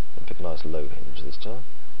 and pick a nice low hinge this time.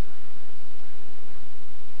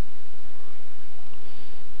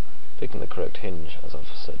 Picking the correct hinge, as I've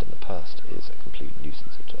said in the past, is a complete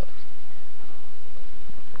nuisance at times.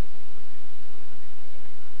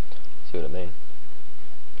 See what I mean?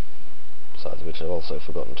 Besides which, I've also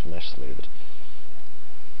forgotten to mesh smooth it.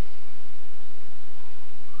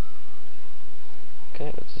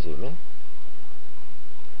 Okay, let's zoom in.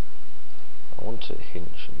 I want to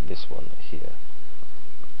hinge this one here.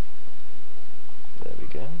 There we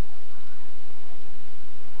go.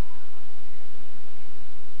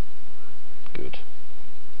 Good.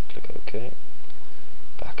 Click OK.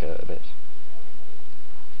 Back out a bit.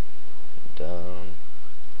 Down.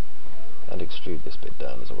 And extrude this bit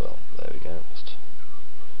down as well. There we go. Just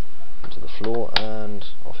into the floor and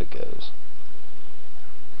off it goes.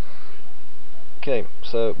 Okay,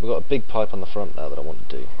 so we've got a big pipe on the front now that I want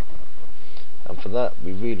to do. And for that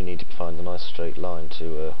we really need to find a nice straight line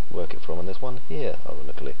to work it from, and there's one here,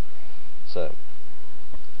 ironically. So,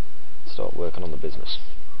 start working on the business.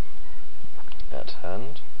 At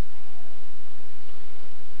hand,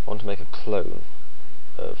 I want to make a clone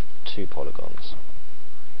of 2 polygons.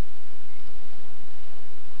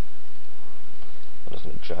 I'm just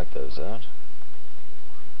going to drag those out.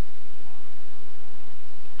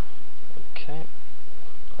 Okay,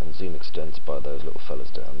 and zoom extends by those little fellas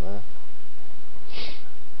down there,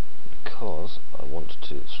 because I want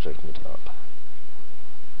to straighten it up.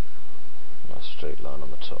 Nice straight line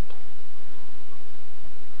on the top.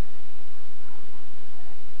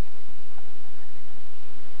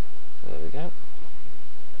 There we go.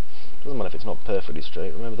 Doesn't matter if it's not perfectly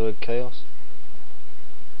straight. Remember the word chaos?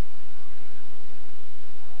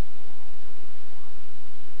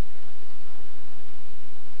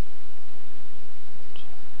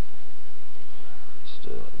 Just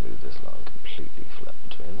move this line completely flat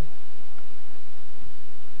between them.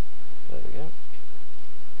 There we go.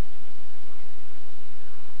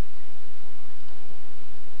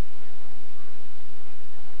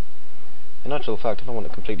 In actual fact, if I want a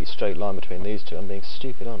completely straight line between these two, I'm being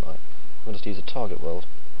stupid, aren't I? I'll just use a target weld.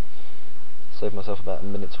 Save myself about a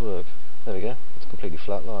minute's work. There we go, it's a completely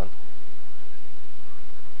flat line.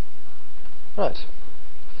 Right,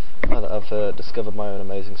 now that I've discovered my own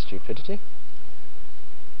amazing stupidity,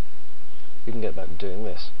 we can get back to doing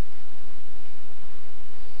this.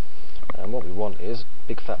 And what we want is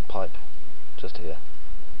big fat pipe, just here.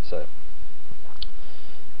 So,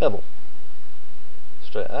 bevel,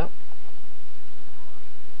 straight out.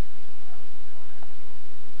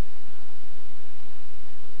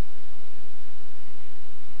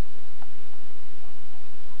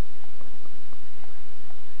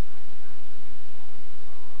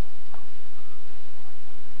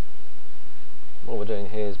 What we're doing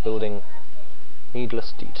here is building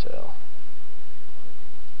needless detail.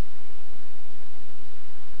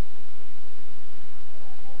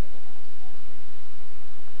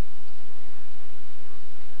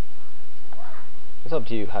 It's up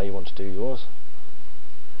to you how you want to do yours.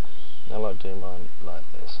 I like doing mine like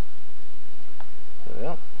this. There we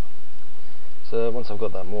are. So once I've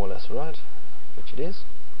got that more or less right, which it is,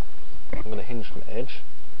 I'm going to hinge from edge,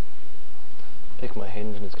 pick my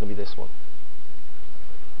hinge, and it's going to be this one.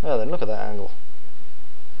 Now then, look at that angle.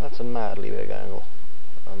 That's a madly big angle.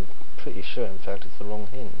 I'm pretty sure, in fact, it's the wrong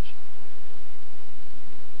hinge.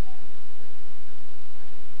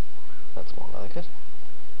 That's more like it.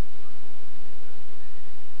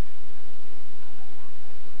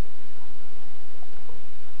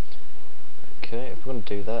 Okay, if we're going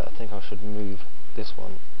to do that, I think I should move this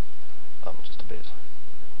one up just a bit.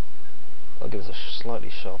 That'll give us a slightly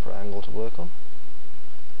sharper angle to work on.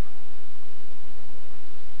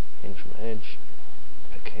 Hinge from edge,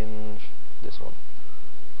 pick hinge, this one.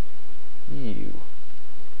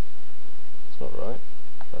 It's not right,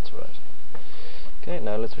 that's right. Okay,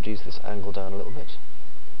 now let's reduce this angle down a little bit.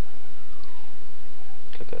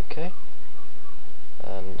 Click OK,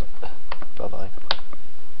 and bye bye.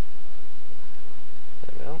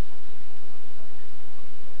 There we go.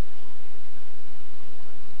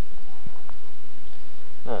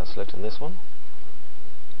 Now selecting this one,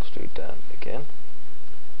 extrude down again.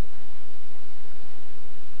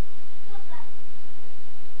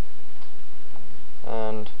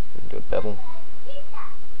 And we can do a bevel.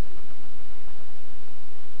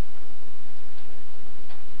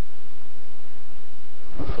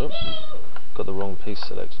 Oops, got the wrong piece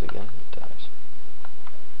selected again. Damn it.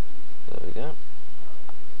 There we go.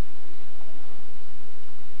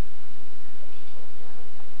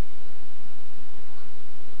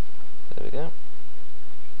 There we go.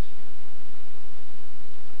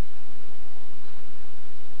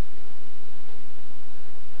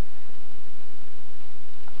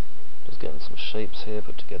 Getting some shapes here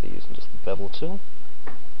put together using just the bevel tool,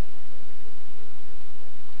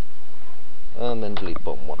 and then delete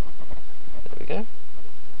bottom one. There we go.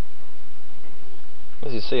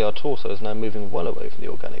 As you see, our torso is now moving well away from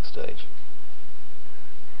the organic stage.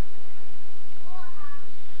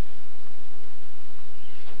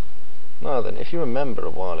 Now then, if you remember a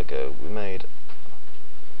while ago, we made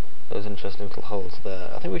those interesting little holes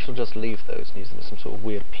there. I think we shall just leave those and use them as some sort of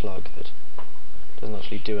weird plug that doesn't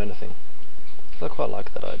actually do anything. I quite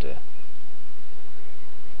like that idea.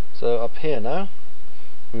 So up here now,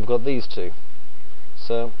 we've got these two.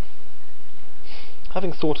 So,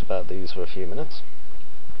 having thought about these for a few minutes,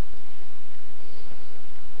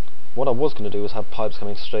 what I was going to do was have pipes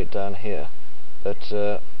coming straight down here, but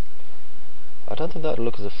I don't think that would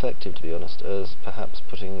look as effective, to be honest, as perhaps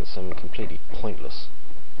putting some completely pointless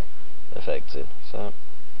effects in. So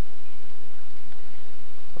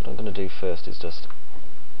what I'm going to do first is just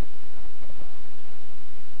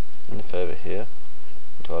nip over here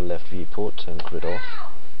into our left viewport, turn grid off,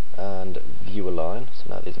 and view align. So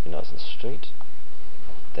now these will be nice and straight.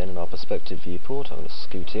 Then in our perspective viewport, I'm going to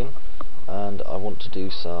scoot in, and I want to do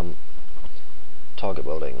some target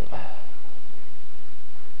welding.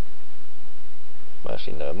 Well,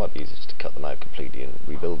 actually no, it might be easier just to cut them out completely and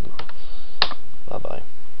rebuild them. Bye bye.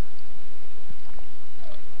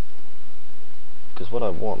 Because what I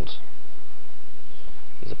want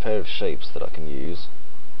is a pair of shapes that I can use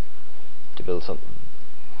to build some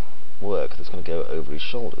work that's going to go over his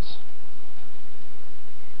shoulders.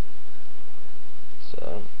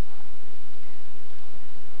 So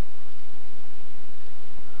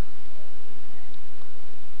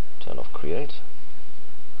turn off create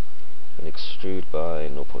and extrude by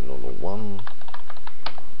 0.001.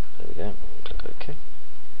 There we go. Click OK.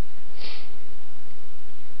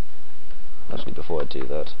 Actually, before I do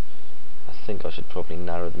that, I think I should probably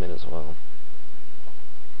narrow them in as well,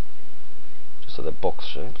 just so they're box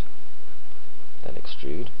shaped. Then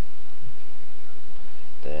extrude,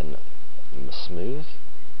 then smooth.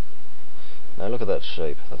 Now look at that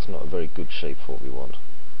shape. That's not a very good shape for what we want,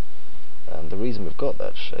 and the reason we've got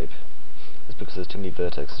that shape is because there's too many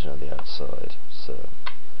vertexes around the outside. So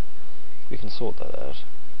we can sort that out.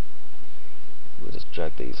 We'll just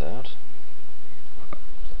drag these out,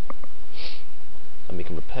 and we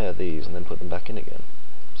can repair these and then put them back in again.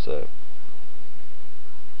 So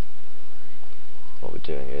what we're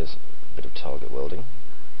doing is a bit of target welding.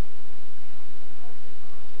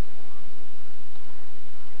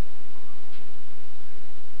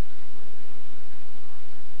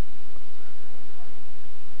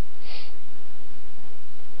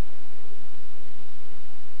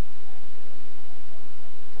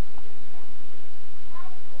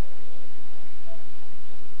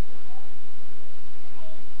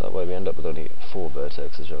 That way we end up with only 4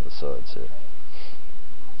 vertexes around the sides here.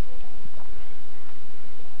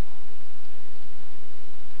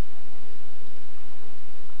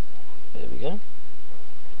 There we go.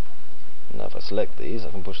 Now if I select these, I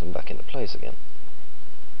can push them back into place again.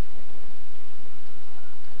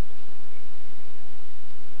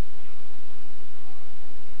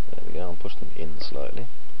 There we go, I'll push them in slightly.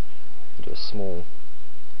 Do a small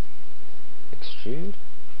extrude.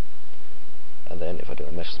 And then if I do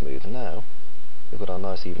a mesh smooth now, we've got our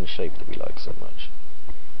nice even shape that we like so much.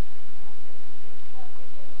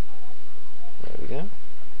 There we go.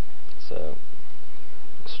 So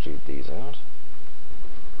extrude these out,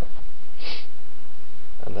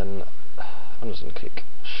 and then I'm just going to click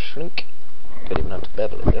shrink. Don't even have to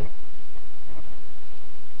bevel it in.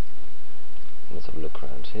 Let's have a look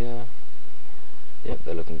around here. Yep,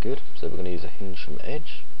 they're looking good. So we're going to use a hinge from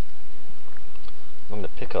edge. I'm going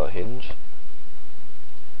to pick our hinge.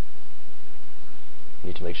 We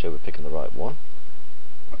need to make sure we're picking the right one.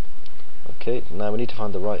 Okay, now we need to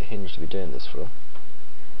find the right hinge to be doing this from.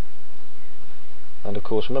 And of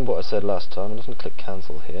course, remember what I said last time, I'm just going to click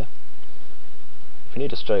cancel here. If we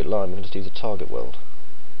need a straight line, we can just use a target weld.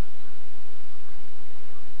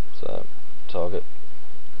 So, target,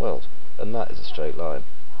 weld, and that is a straight line.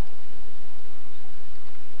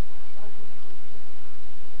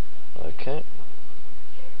 Okay.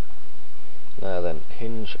 Now then,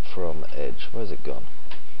 hinge from edge. Where's it gone?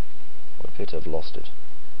 I appear to have lost it.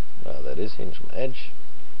 There it is, hinge from edge.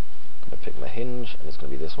 I'm going to pick my hinge, and it's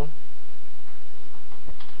going to be this one.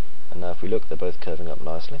 And now if we look, they're both curving up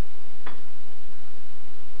nicely.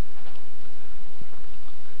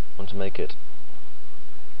 I want to make it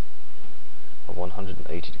a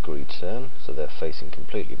 180-degree turn, so they're facing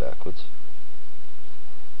completely backwards.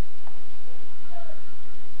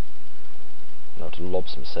 Now to lob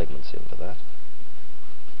some segments in for that.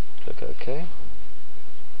 Click OK.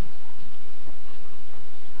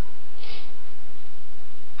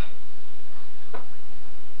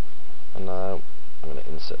 And now I'm going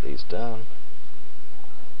to insert these down.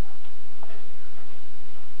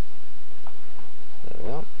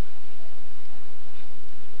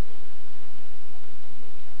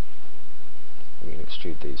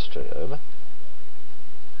 extrude these straight over.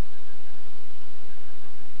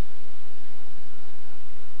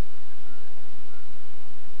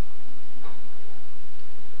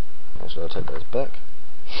 Actually, I'll take those back.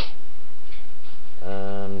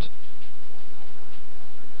 And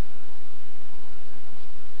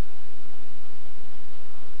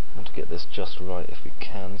I want to get this just right if we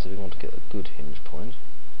can, so we want to get a good hinge point.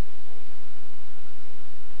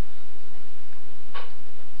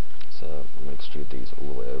 So I'm going to extrude these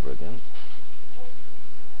all the way over again.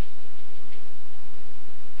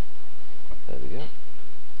 There we go.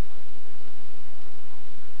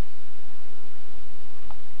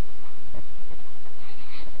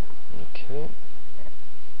 Okay.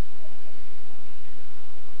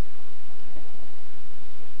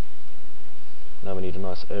 Now we need a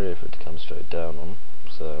nice area for it to come straight down on,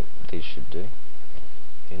 so these should do.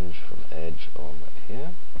 Hinge from edge on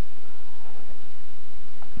here.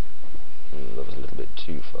 That was a little bit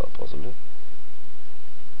too far, possibly.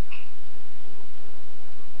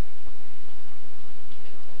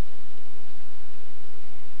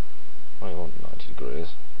 I want 90 degrees.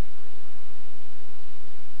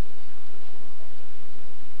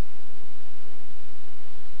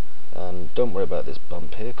 And don't worry about this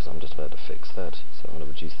bump here, because I'm just about to fix that. So I'm going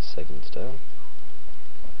to reduce the segments down,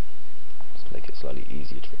 just to make it slightly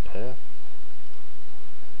easier to repair.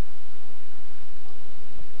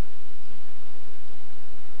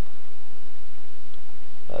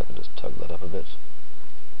 I can just tug that up a bit.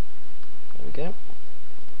 There we go.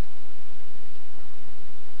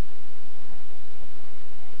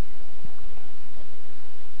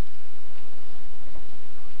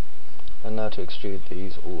 And now to extrude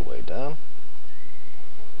these all the way down.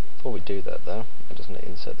 Before we do that though, I'm just going to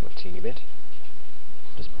insert them a teeny bit.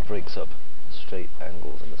 Just breaks up straight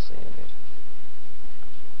angles in the scene a bit.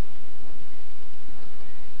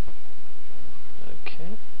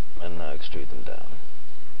 Okay, and now extrude them down.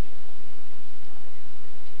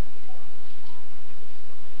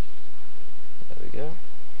 There we go.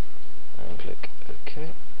 And click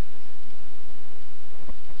OK.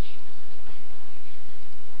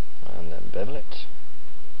 And then bevel it.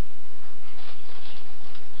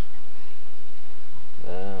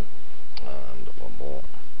 There. And one more.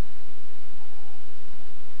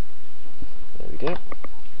 There we go.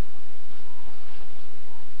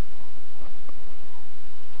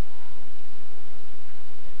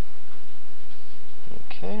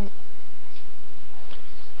 Okay.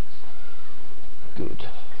 Good.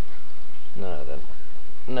 Now then,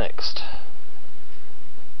 next,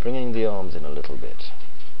 bringing the arms in a little bit.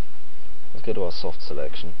 Let's go to our soft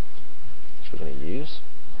selection, which we're going to use.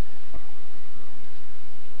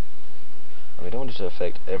 And we don't want it to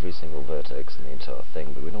affect every single vertex in the entire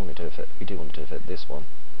thing, but we do want it to affect this one,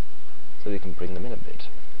 so we can bring them in a bit,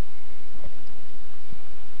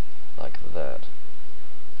 like that.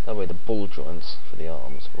 That way the ball joints for the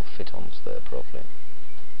arms will fit onto there properly.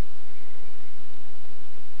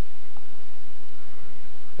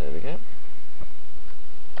 There we go.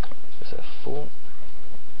 Press F4.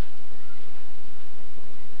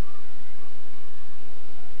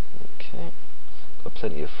 Okay. Got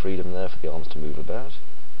plenty of freedom there for the arms to move about.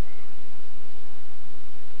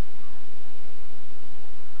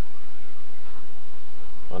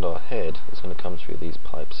 And our head is going to come through these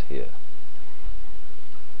pipes here.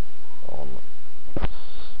 On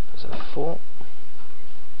press F4.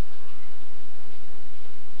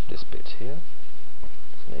 This bit here.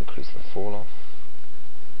 It's going to increase the fall off.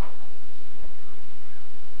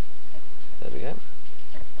 There we go.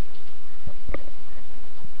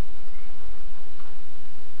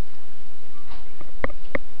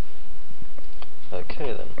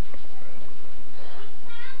 Okay then.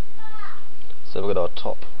 So we've got our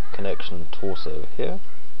top connection torso here.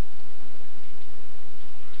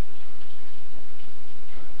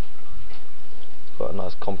 It's quite a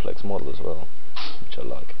nice complex model as well, which I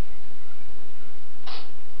like.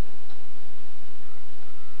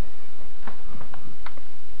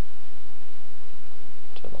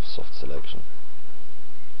 Turn off soft selection.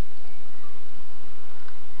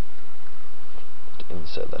 Just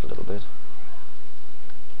insert that a little bit.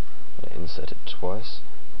 I'm going to insert it twice.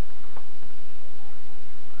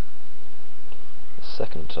 The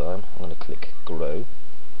second time I'm going to click grow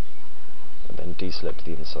and then deselect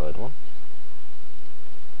the inside one.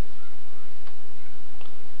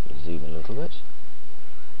 Zoom in a little bit,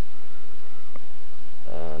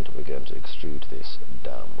 and we're going to extrude this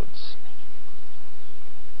downwards.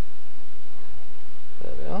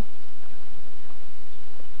 There we are.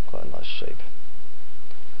 Quite a nice shape.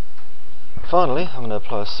 Finally, I'm going to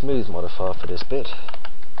apply a smooth modifier for this bit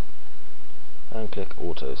and click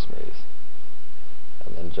auto smooth.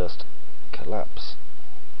 and then just collapse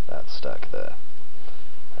that stack there.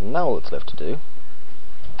 And now all that's left to do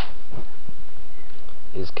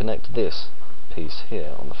is connect this piece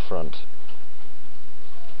here on the front.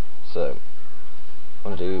 So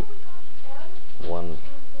I'm going to do 1,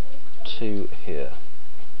 2 here.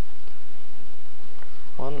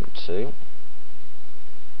 1, 2.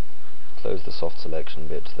 Close the soft selection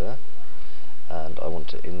bit there, and I want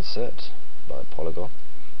to inset by polygon.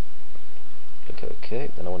 Click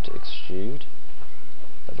OK. Then I want to extrude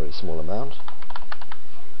a very small amount,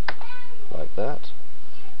 like that.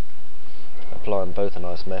 Apply on both a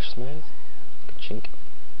nice mesh smooth. Chink.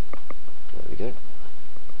 There we go.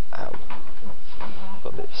 Ow.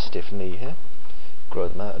 Got a bit of a stiff knee here. Grow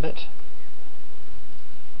them out a bit.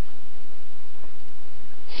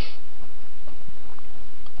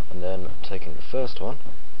 And then taking the first one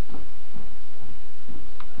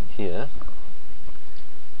here,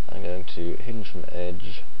 I'm going to hinge from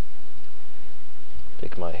edge,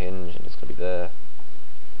 pick my hinge, and it's going to be there,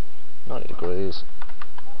 90 degrees,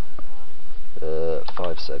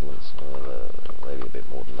 5 segments, maybe a bit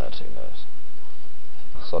more than that, who knows.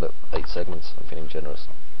 Sod it, 8 segments, I'm feeling generous.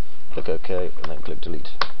 Click OK, and then click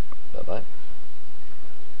delete. Bye bye.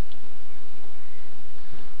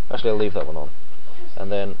 Actually, I'll leave that one on.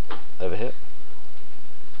 And then over here,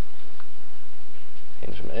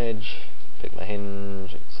 hinge from edge, pick my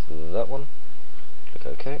hinge, it's that one, click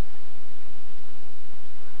OK.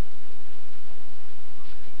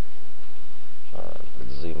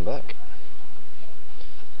 Zoom back.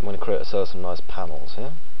 I'm going to create ourselves some nice panels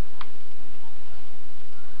here.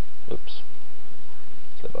 Oops.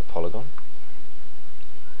 Select by polygon.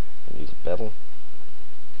 And use a bevel.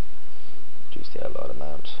 Reduce the outline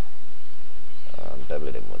amount. And bevel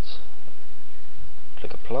it inwards.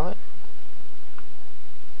 Click apply.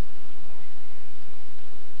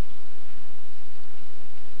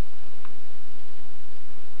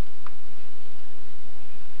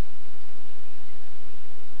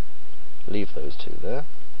 Leave those two there.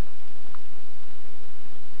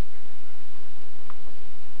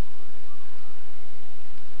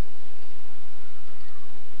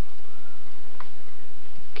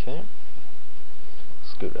 Okay.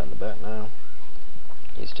 Scoot around the back now.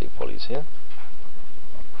 These 2 polys here.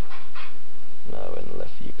 Now in the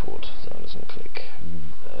left viewport, so I'm just going to click,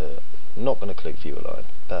 not going to click view align,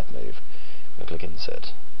 bad move. I'm going to click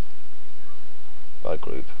inset by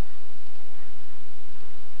group.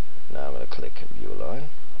 Now I'm going to click view align.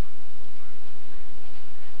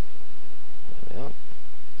 There we are.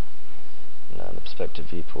 Now in the perspective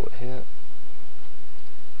viewport here.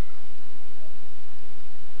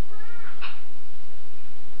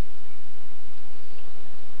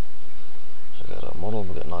 Our model,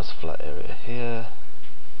 we've got a nice flat area here,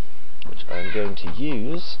 which I'm going to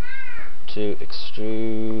use to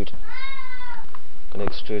extrude. I'm going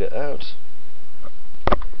to extrude it out.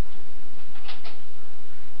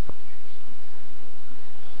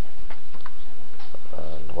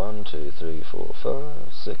 And 1, 2, 3, 4,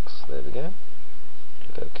 5, 6. There we go.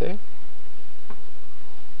 Click OK.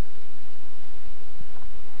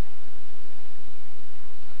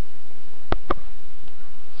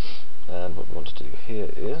 And what we want to do here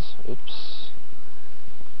is, oops,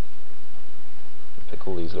 pick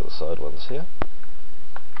all these little side ones here,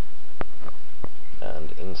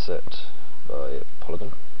 and inset by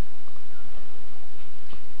polygon,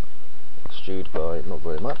 extrude by not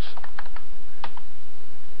very much,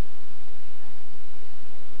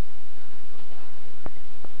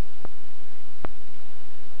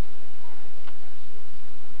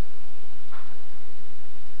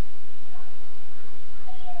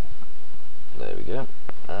 there we go,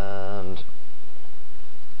 and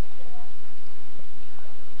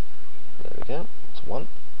there we go, it's 1.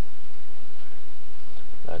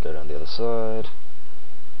 Now go around the other side,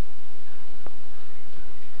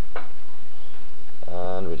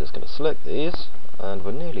 and we're just going to select these, and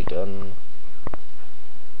we're nearly done.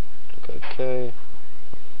 Click OK,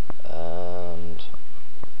 and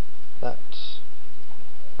that,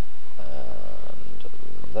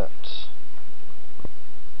 and that.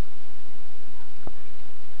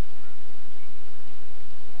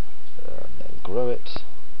 Grow it.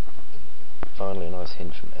 Finally, a nice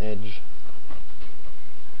hinge from edge.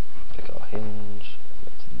 Pick our hinge.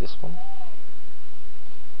 That's this one.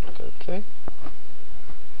 Click OK.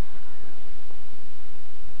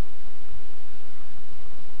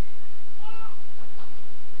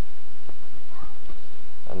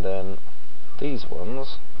 And then these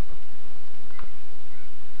ones,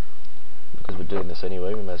 because we're doing this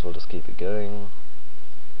anyway, we may as well just keep it going.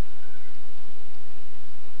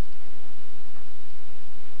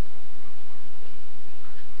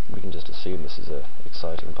 we can just assume this is a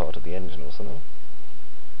exciting part of the engine or something.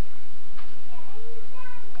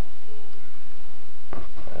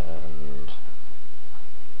 And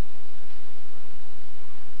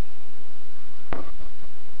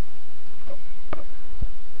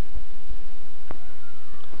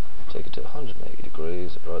take it to 180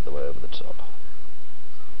 degrees right the way over the top.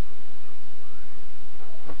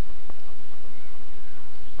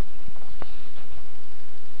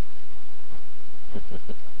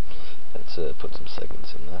 Let's put some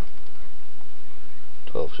segments in there.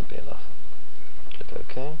 12 should be enough. Click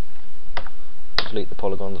OK. Delete the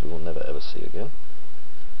polygons we will never ever see again.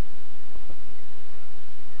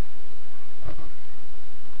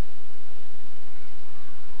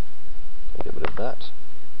 Get rid of that.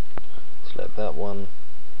 Select that one.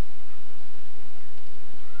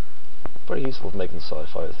 Very useful for making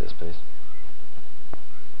sci-fi as this piece.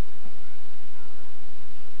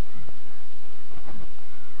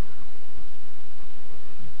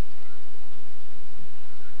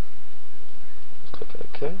 Click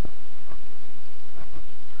OK.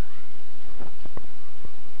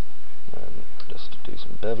 And just do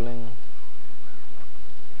some beveling.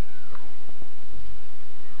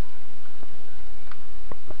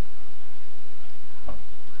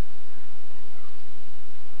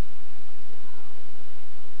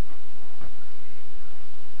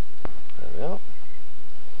 There we are.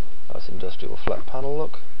 Nice industrial flat panel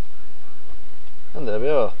look. And there we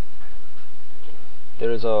are.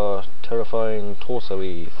 There is our terrifying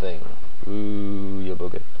torso-y thing. Ooh, ya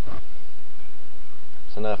bugger.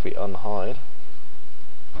 So now if we unhide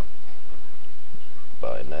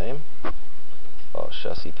by name our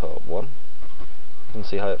chassis part 1, you can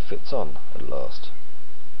see how it fits on at last.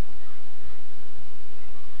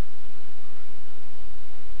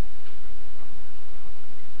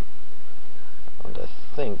 And I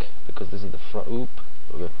think because this is the front,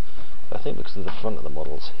 I think because of the front of the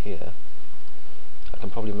models here, I can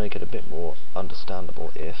probably make it a bit more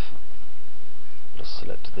understandable if just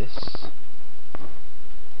select this.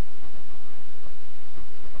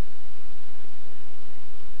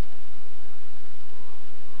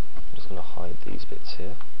 I'm just going to hide these bits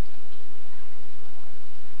here.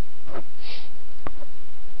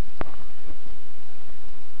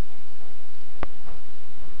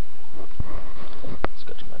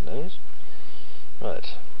 Scratch my nose.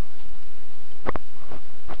 Right.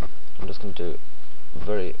 I'm just going to do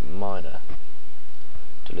very minor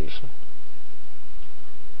deletion.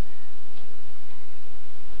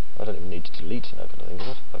 I don't even need to delete now, can I think of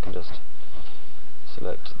it? I can just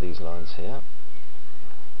select these lines here.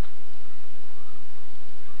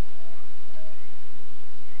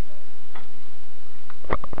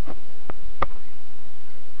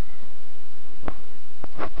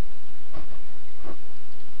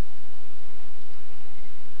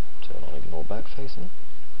 Turn on ignore back facing.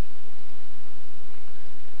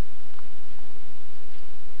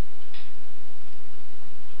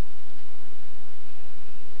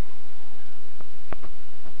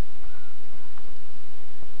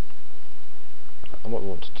 And what we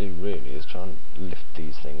want to do really is try and lift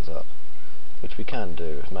these things up, which we can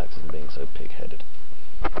do if Max isn't being so pig-headed.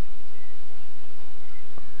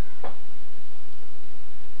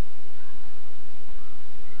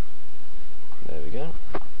 There we go.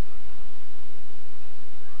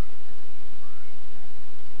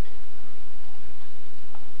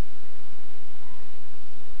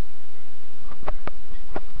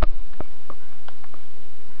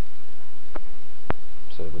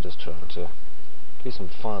 So we're just trying to do some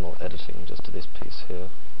final editing just to this piece here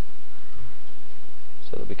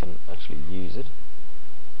so that we can actually use it.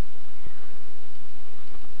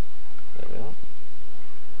 There we are.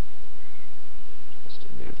 Just to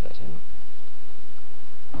move that in.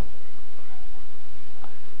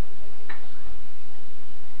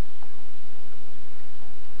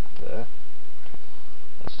 There.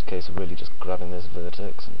 That's just a case of really just grabbing this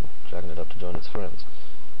vertex and dragging it up to join its friends.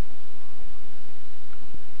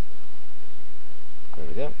 There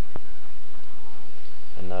we go.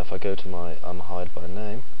 And now if I go to my hide by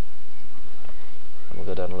name, and we'll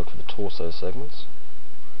go down and look for the torso segments.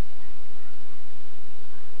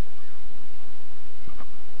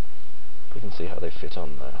 You can see how they fit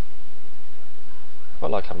on there. I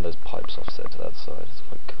like having those pipes offset to that side, it's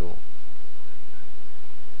quite cool.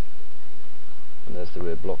 And there's the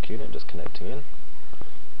rear block unit just connecting in.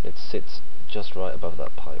 It sits just right above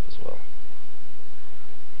that pipe as well.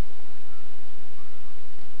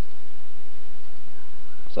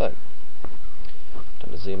 So,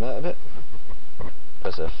 time to zoom out a bit.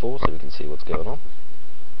 Press F4 so we can see what's going on.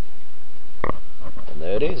 And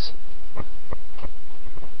there it is.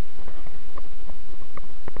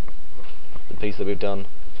 piece that we've done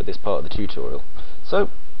for this part of the tutorial. So,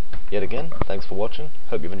 yet again, thanks for watching,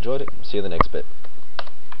 hope you've enjoyed it, see you in the next bit.